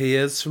running.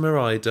 Tears from her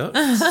eye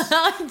ducts.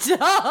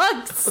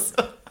 Ducks.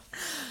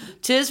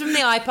 Tears from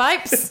the eye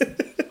pipes.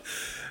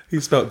 He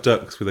spelt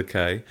ducks with a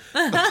K.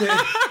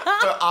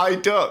 Her eye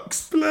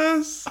ducts.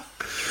 Bless.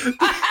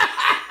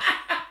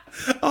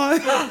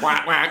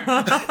 Whack, whack.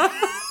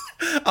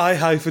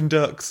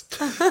 I-ducts.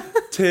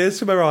 Tears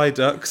from her eye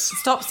ducts.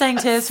 Stop saying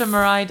tears from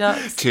her eye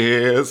ducts.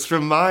 Tears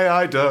from my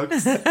eye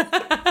ducts.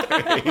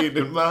 Pain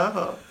in my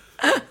heart.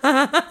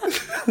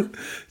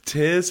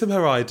 Tears from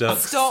her eye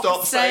ducts.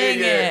 Stop saying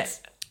it.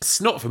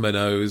 Snot from her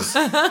nose.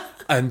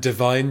 And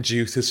divine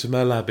juices from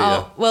her labia.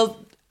 Oh,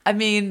 well, I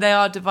mean, they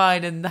are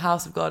divine in the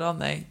house of God, aren't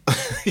they?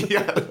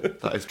 Yeah,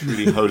 that is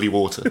truly holy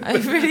water. I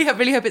really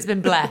hope it's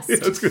been blessed.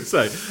 I was going to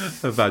say,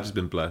 her vag has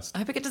been blessed. I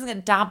hope it doesn't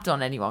get dabbed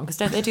on anyone, because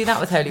don't they do that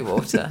with holy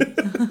water?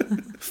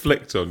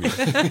 Flicked on you.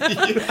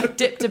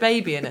 Dipped a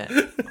baby in it.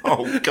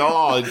 Oh,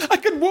 God. I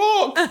can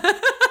walk!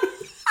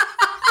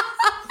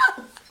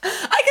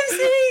 I can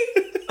see!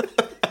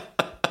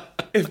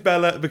 If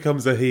Bella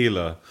becomes a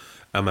healer,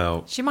 I'm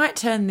out. She might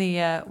turn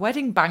the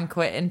wedding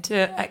banquet into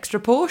extra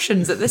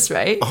portions at this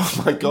rate.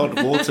 Oh, my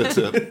God. Water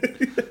to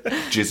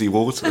jizzy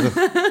water.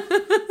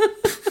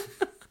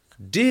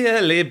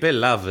 Dearly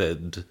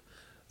beloved,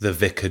 the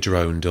vicar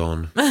droned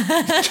on.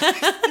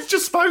 He's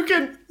just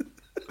spoken.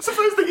 That's the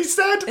first thing he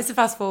said. It's a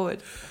fast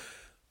forward.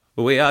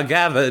 We are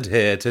gathered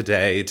here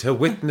today to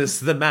witness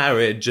the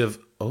marriage of...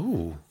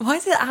 Oh. Why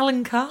is it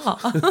Alan Carr?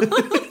 I'm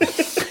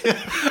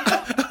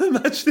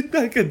imagining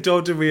like a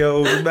doddery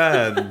old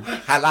man.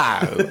 Hello.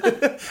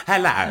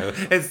 Hello,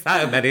 there's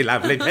so many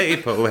lovely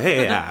people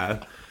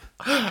here.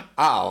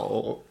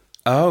 Ow.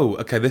 Oh,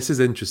 okay, this is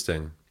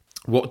interesting.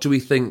 What do we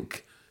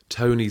think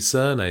Tony's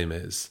surname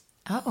is?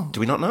 Oh. Do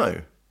we not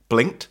know?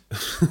 Blinked?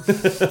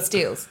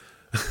 Steels.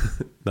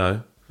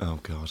 No. Oh,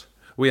 God.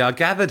 We are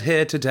gathered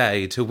here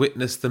today to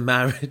witness the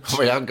marriage.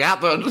 We are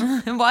gathered.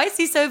 Why is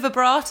he so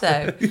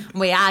vibrato?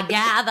 We are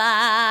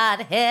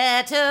gathered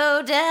here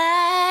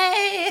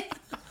today.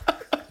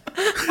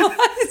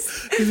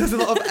 There's a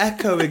lot of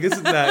echoing,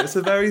 isn't there? It's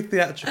a very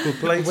theatrical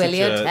place. Will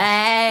you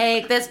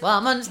take this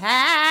woman's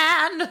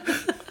hand?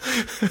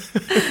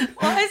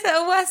 Why is it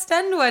a West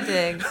End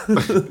wedding?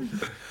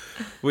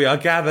 We are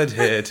gathered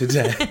here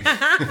today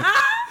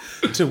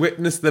to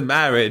witness the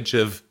marriage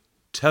of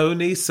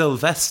Tony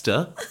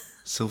Sylvester.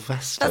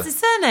 Sylvester. That's his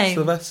surname.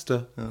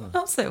 Sylvester.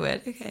 Not so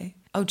weird. Okay.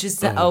 Oh,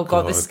 Giselle. Oh,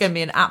 God, this is going to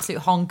be an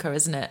absolute honker,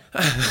 isn't it?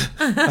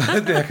 I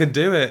don't think I can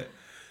do it.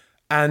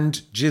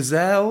 And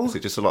Giselle Is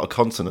it just a lot of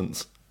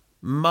consonants?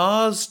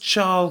 Mars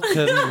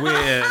Chalkin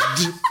Weird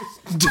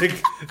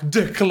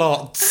de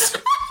Clots.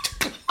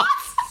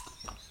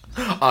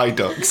 Eye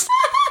ducts.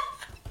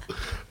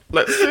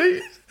 Let's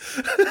see.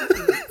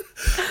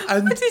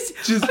 And What did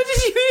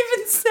you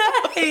even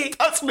say?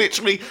 That's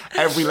literally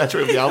every letter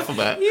of the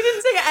alphabet. You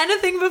didn't say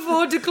anything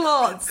before de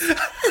Clots.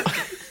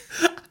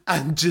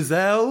 And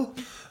Giselle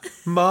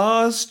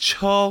Mars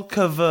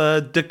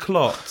Chalkover de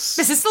Clots.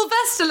 This is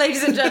Sylvester,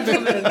 ladies and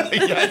gentlemen.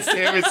 Yeah,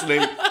 seriously.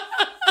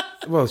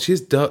 Well,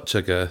 she's Dutch,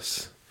 I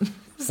guess.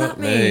 What's that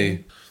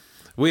mean?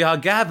 We are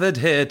gathered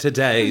here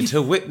today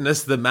to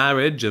witness the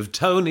marriage of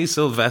Tony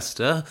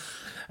Sylvester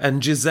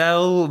and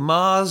Giselle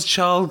Mars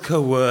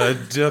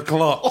Chalkover de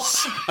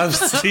Clots of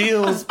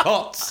Steele's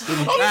Pots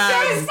and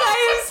Pans.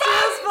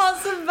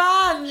 Spots and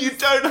Vans. You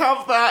don't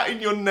have that in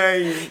your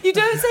name. You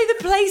don't say the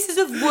places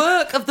of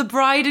work of the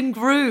bride and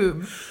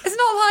groom. It's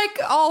not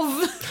like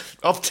of...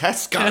 Of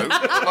Tesco.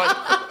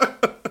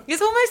 Like,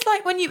 It's almost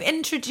like when you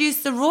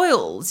introduce the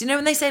royals, you know,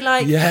 when they say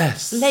like,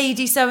 Yes.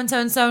 Lady so-and-so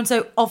and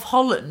so-and-so of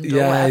Holland or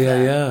Yeah,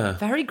 whatever. yeah.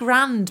 Very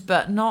grand,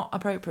 but not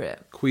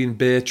appropriate. Queen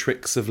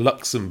Beatrix of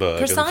Luxembourg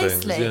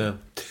Precisely. and things.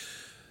 Yeah.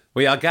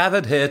 We are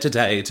gathered here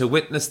today to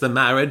witness the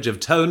marriage of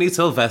Tony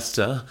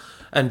Sylvester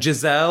and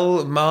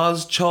Giselle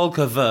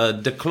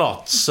Marschalkova de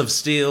Klotz of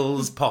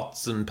Steele's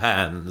Pots and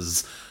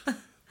Pans.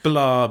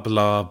 Blah,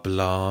 blah,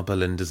 blah,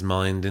 Belinda's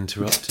mind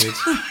interrupted.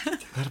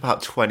 At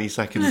about 20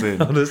 seconds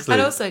in. Honestly.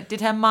 And also,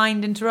 did her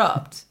mind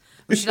interrupt?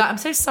 Was she like, I'm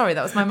so sorry,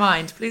 that was my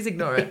mind. Please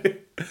ignore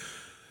it.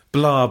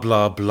 Blah,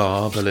 blah,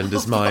 blah,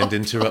 Belinda's mind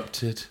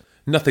interrupted.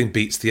 Nothing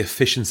beats the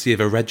efficiency of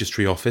a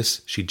registry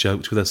office, she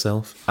joked with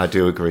herself. I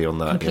do agree on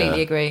that.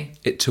 Completely agree.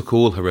 It took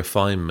all her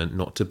refinement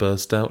not to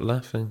burst out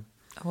laughing.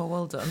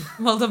 Well done.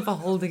 Well done for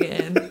holding it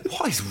in.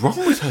 What is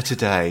wrong with her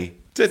today?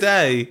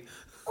 Today,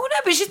 Oh no,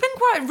 but she's been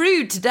quite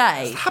rude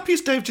today.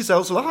 Happiest day of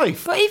Giselle's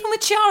life. But even with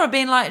Chiara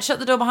being like, shut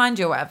the door behind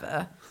you or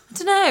whatever, I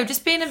don't know,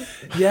 just being a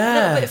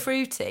little bit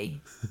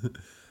fruity.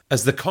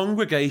 as the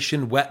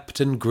congregation wept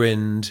and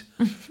grinned,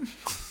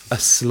 a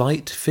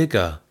slight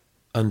figure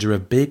under a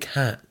big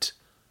hat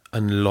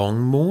and long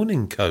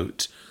morning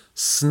coat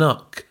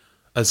snuck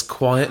as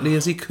quietly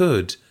as he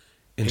could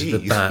into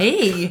the back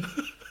Hey,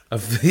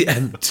 of the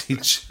empty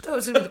that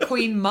was the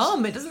Queen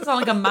Mum. It doesn't sound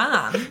like a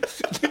man.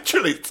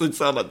 Literally, it doesn't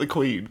sound like the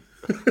Queen.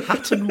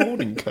 Hat and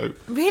morning coat.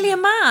 Really a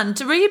man.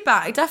 To read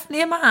back,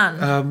 definitely a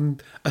man.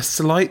 A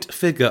slight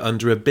figure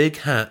under a big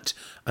hat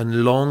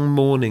and long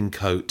morning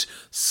coat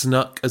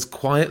snuck as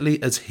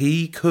quietly as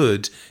he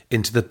could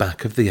into the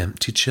back of the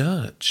empty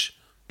church.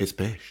 It's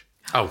Bish.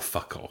 Oh,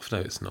 fuck off. No,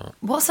 it's not.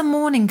 What's a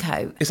morning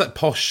coat? It's like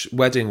posh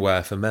wedding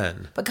wear for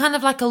men. But kind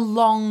of like a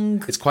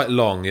long... It's quite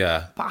long,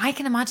 yeah. But I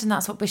can imagine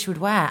that's what Bish would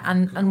wear.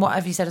 And what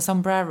have you said, a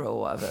sombrero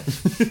or whatever?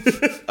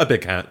 A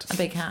big hat. A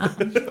big hat.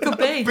 Could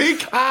be.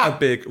 Big hat. A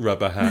big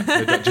rubber hat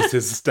with like just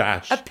his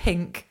stash. A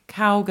pink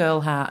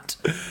cowgirl hat.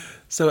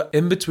 So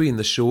in between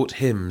the short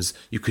hymns,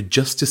 you could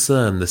just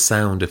discern the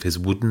sound of his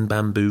wooden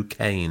bamboo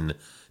cane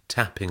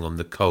tapping on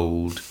the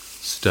cold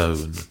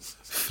stone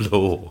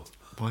floor.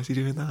 Why is he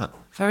doing that?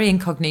 Very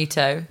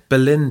incognito.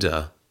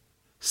 Belinda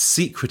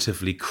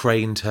secretively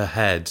craned her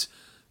head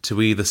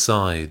to either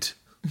side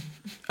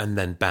and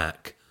then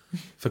back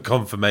for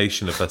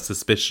confirmation of her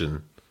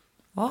suspicion.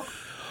 What?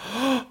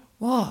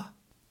 What?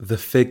 The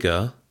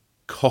figure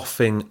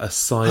coughing a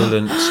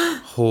silent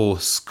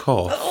hoarse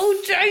cough.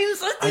 Oh,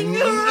 James, I think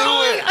you're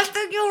right. I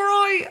think you're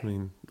right. I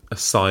mean, a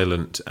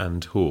silent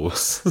and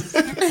hoarse.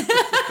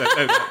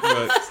 That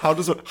works. How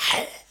does it...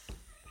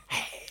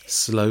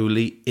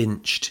 Slowly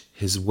inched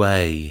his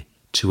way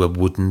to a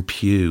wooden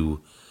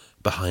pew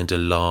behind a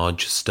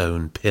large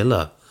stone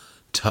pillar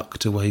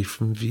tucked away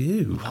from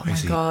view. Oh my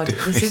God,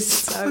 this is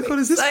so Oh my God,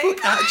 is this book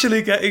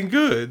actually getting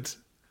good?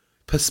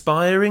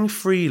 Perspiring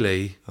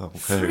freely,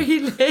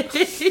 Really?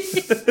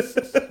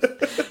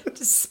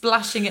 Just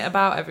splashing it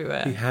about he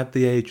everywhere. had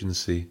the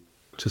agency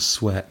to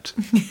sweat.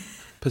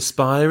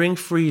 Perspiring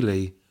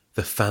freely,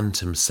 the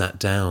phantom sat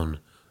down,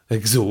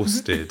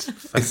 exhausted,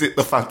 Is it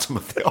the Phantom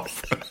of the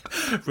Opera?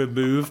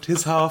 removed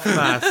his half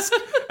mask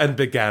and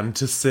began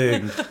to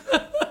sing.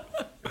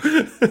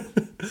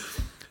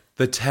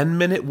 The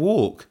 10-minute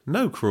walk,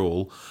 no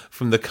crawl,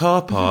 from the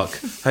car park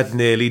had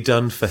nearly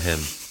done for him.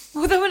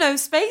 Well, there were no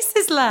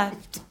spaces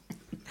left.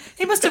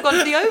 He must have gone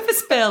to the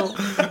overspill.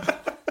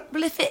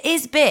 Well, if it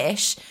is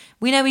Bish,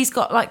 we know he's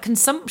got like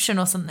consumption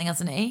or something,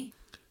 hasn't he?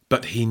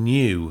 But he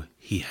knew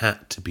he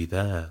had to be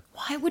there.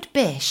 Why would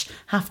Bish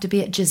have to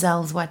be at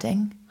Giselle's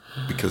wedding?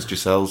 Because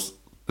Giselle's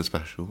the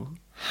special one.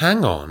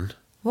 Hang on,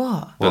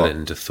 What?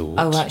 Belinda thought.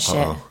 Oh, that shit.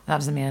 That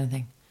doesn't mean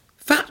anything.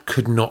 That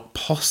could not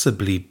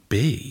possibly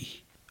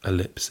be,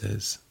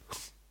 ellipses.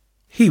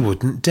 He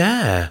wouldn't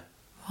dare,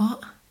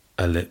 What?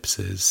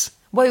 ellipses.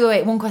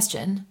 Wait. One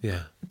question.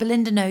 Yeah,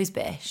 Belinda knows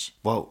Bish.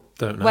 Well,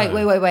 don't know.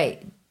 Wait.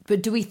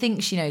 But do we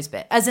think she knows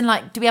Bish? As in,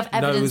 like, do we have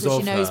evidence that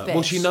she knows her. Bish?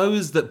 Well, she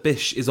knows that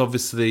Bish is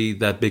obviously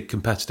their big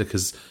competitor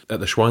because at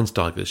the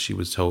Schweinsteigers she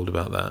was told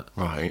about that.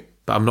 right.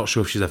 But I'm not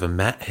sure if she's ever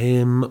met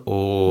him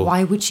or...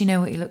 Why would she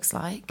know what he looks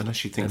like? Unless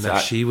she thinks And that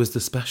that... she was the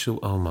special...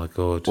 Oh, my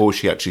God. Or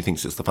she actually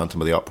thinks it's the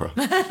Phantom of the Opera.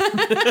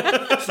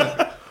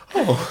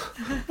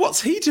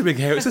 What's he doing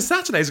here? It's a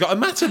Saturday. He's got a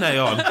matinee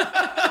on.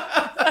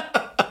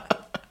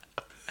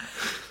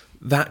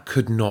 That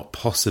could not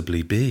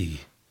possibly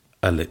be,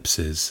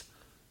 ellipses.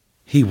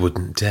 He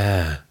wouldn't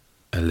dare,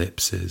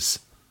 ellipses.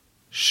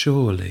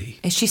 Surely,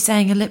 Is she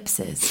saying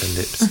ellipses?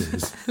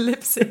 ellipses.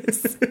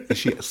 Ellipses. Is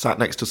she sat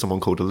next to someone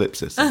called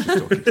Ellipsis? And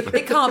she's talking to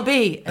It can't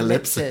be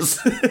ellipses.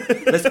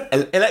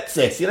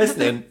 Ellipsis, you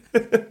listening?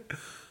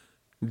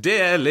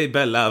 Dearly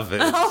beloved,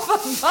 Oh,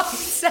 for fuck's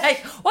sake.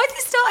 Why did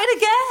it start it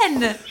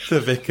again? the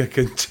vicar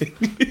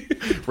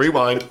continued.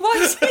 Rewind. What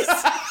is this?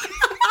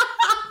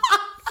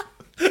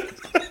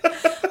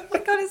 Oh my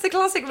God, it's a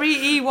classic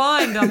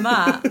rewind on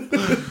that.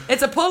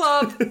 It's a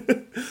pull-up.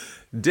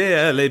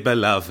 Dearly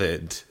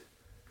beloved,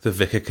 the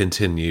vicar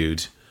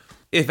continued.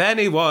 If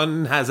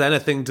anyone has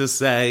anything to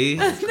say...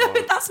 No,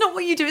 that's That's not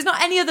what you do. It's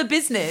not any other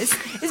business.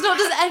 It's not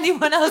does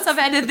anyone else have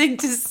anything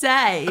to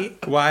say.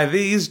 Why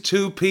these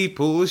two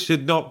people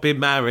should not be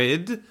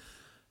married.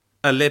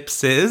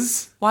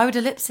 Ellipses. Why would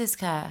Ellipsis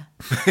care?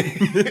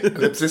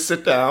 Ellipsis,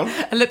 sit down.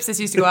 Ellipsis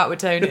used to go out with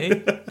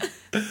Tony.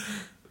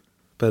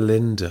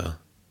 Belinda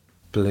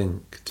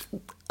blinked.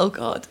 Oh,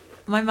 God.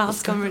 My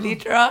mouth's gone really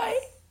dry.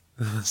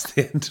 That's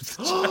the end of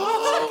the chapter.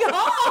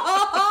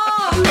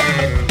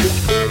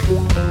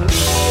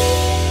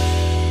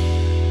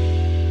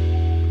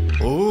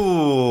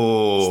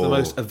 Oh. It's the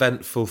most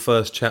eventful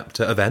first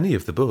chapter of any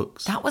of the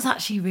books. That was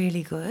actually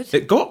really good.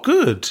 It got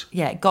good.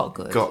 Yeah, it got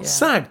good. Got yeah.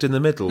 Sagged in the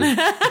middle. I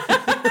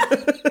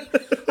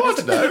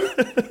don't know.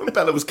 When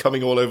Bella was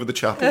coming all over the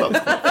chapel.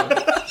 That was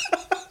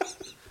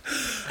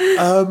quite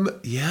fun.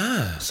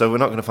 Yeah. So we're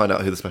not going to find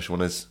out who the special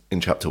one is in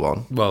chapter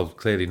 1. Well,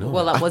 clearly not.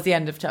 Well, that was the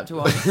end of chapter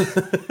 1.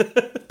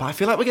 But I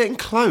feel like we're getting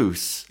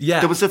close. Yeah.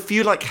 There was a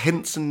few like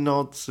hints and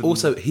nods. And...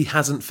 Also, he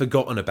hasn't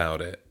forgotten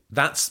about it.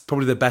 That's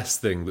probably the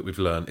best thing that we've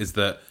learned is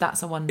that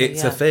That's a wonder,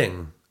 it's yeah. a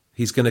thing.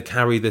 He's going to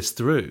carry this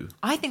through.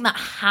 I think that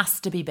has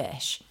to be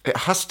Bish. It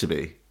has to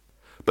be.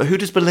 But who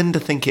does Belinda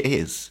think it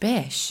is?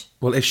 Bish.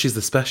 Well, if she's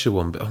the special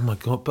one, but oh my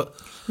God, but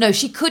No,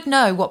 she could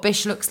know what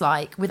Bish looks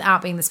like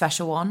without being the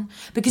special one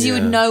because you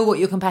would Yeah. know what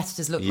your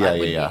competitors look Yeah, like,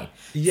 wouldn't yeah,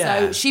 you? yeah.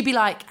 So she'd be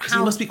like, 'cause how...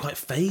 he must be quite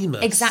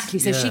famous. Exactly.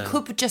 So she Yeah.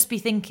 could just be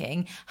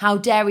thinking, how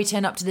dare we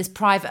turn up to this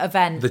private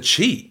event? The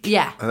cheek.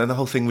 Yeah. And then the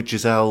whole thing with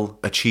Giselle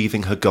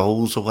achieving her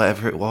goals or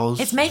whatever it was.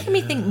 It's making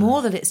me think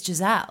more that it's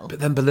Giselle. But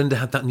then Belinda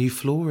had that new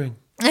flooring.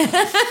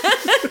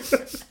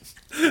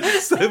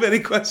 So many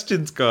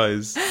questions,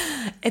 guys.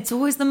 It's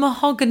always the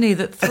mahogany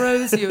that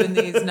throws you in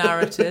these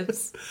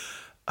narratives.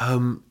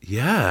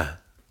 Yeah.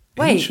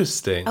 Wait,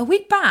 Interesting. Are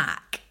we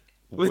back?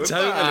 We're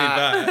totally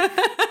back.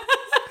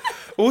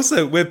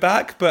 Also, we're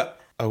back,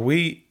 but are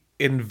we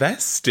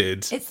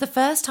invested? It's the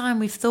first time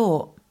we've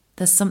thought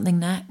there's something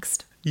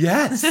next.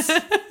 Yes.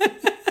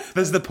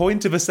 There's the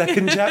point of a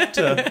second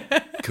chapter.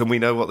 Can we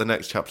know what the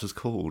next chapter's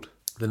called?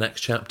 The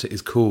next chapter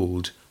is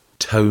called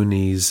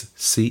Tony's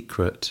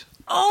Secret.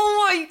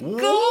 Oh my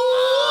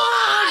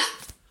God!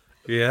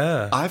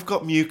 Yeah. I've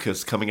got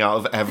mucus coming out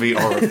of every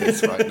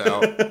orifice right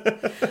now.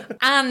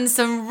 And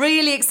some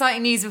really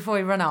exciting news before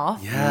we run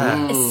off.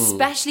 Yeah.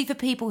 Especially for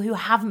people who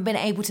haven't been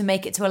able to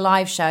make it to a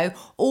live show,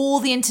 all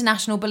the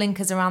international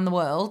Belinkas around the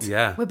world.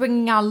 Yeah. We're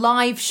bringing our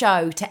live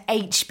show to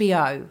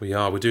HBO. We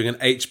are. We're doing an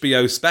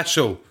HBO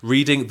special,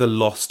 reading the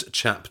lost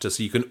chapter,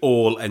 so you can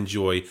all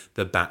enjoy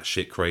the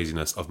batshit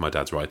craziness of my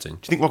dad's writing. Do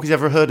you think Rocky's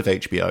ever heard of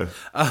HBO?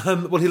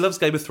 Well, he loves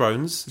Game of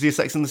Thrones. Is he a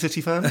Sex and the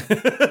City fan?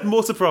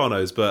 More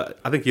Sopranos, but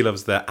I think he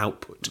loves their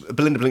output.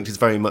 Belinda Blinked is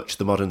very much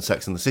the modern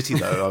Sex and the City,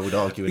 though, I would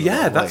argue. In a lot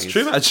Yeah, of that's ways.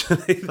 true,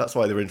 actually. That's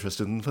why they're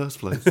interested in the first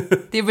place.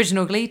 The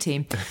original Glee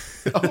team.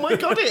 Oh my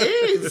God, it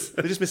is!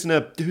 They're just missing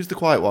a... Who's the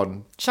quiet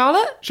one?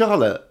 Charlotte?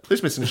 Charlotte. They're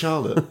just missing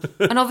Charlotte.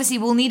 And obviously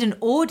we'll need an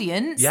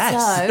audience.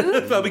 Yes. So...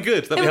 That'll be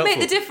good. That'll It be would make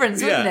helpful. the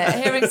difference, wouldn't Yeah.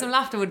 it? Hearing some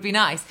laughter would be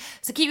nice.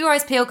 So keep your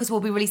eyes peeled because we'll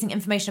be releasing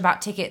information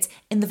about tickets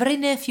in the very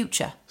near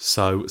future.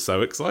 So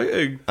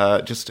exciting.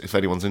 Just if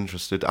anyone's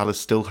interested, Alice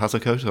still has a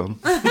coat on.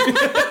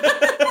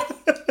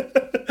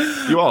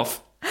 You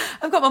off?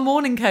 I've got my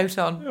morning coat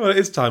on. Well, it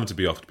is time to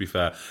be off, to be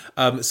fair.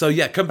 So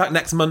yeah, come back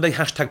next Monday.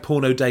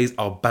 #Porno Days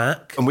are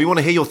back. And we want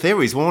to hear your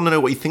theories. We want to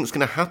know what you think's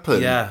going to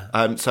happen. Yeah.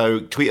 So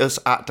tweet us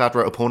at Dad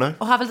Wrote a Porno.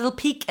 Or have a little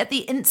peek at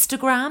the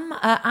Instagram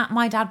at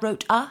My Dad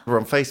Wrote A. We're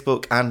on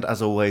Facebook, and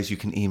as always, you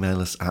can email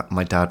us at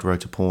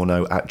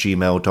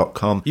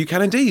mydadwroteaporno@gmail.com. You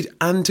can indeed.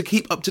 And to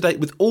keep up to date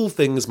with all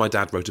things My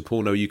Dad Wrote a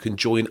Porno, you can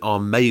join our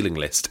mailing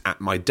list at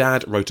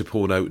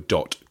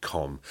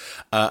mydadwroteaporno.com.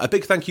 A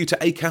big thank you to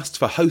Acast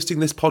for hosting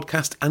this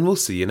podcast, and we'll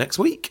see you next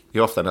week.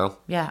 You off then, Al?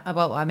 Yeah,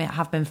 well, I mean, I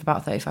have been for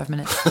about 35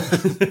 minutes.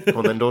 Come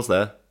on then, doors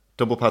there.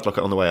 Double padlock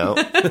it on the way out.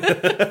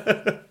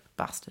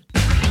 Bastard.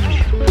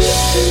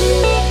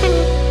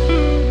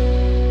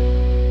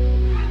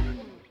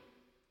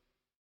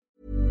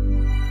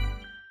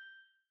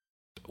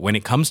 When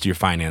it comes to your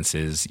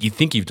finances, you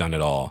think you've done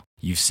it all.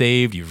 You've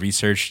saved, you've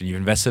researched, and you've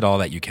invested all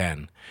that you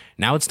can.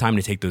 Now it's time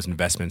to take those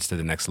investments to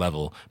the next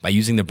level by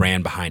using the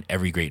brand behind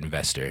every great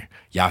investor,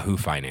 Yahoo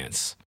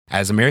Finance.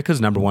 As America's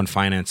 #1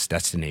 finance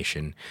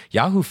destination,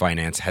 Yahoo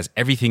Finance has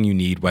everything you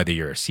need, whether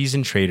you're a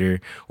seasoned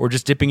trader or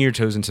just dipping your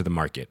toes into the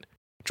market.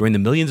 Join the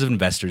millions of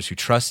investors who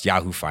trust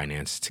Yahoo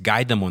Finance to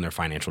guide them on their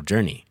financial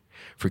journey.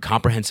 For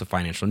comprehensive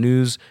financial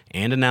news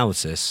and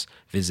analysis,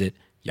 visit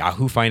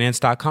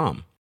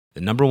yahoofinance.com,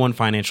 the #1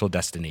 financial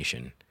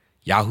destination,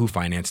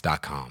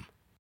 yahoofinance.com.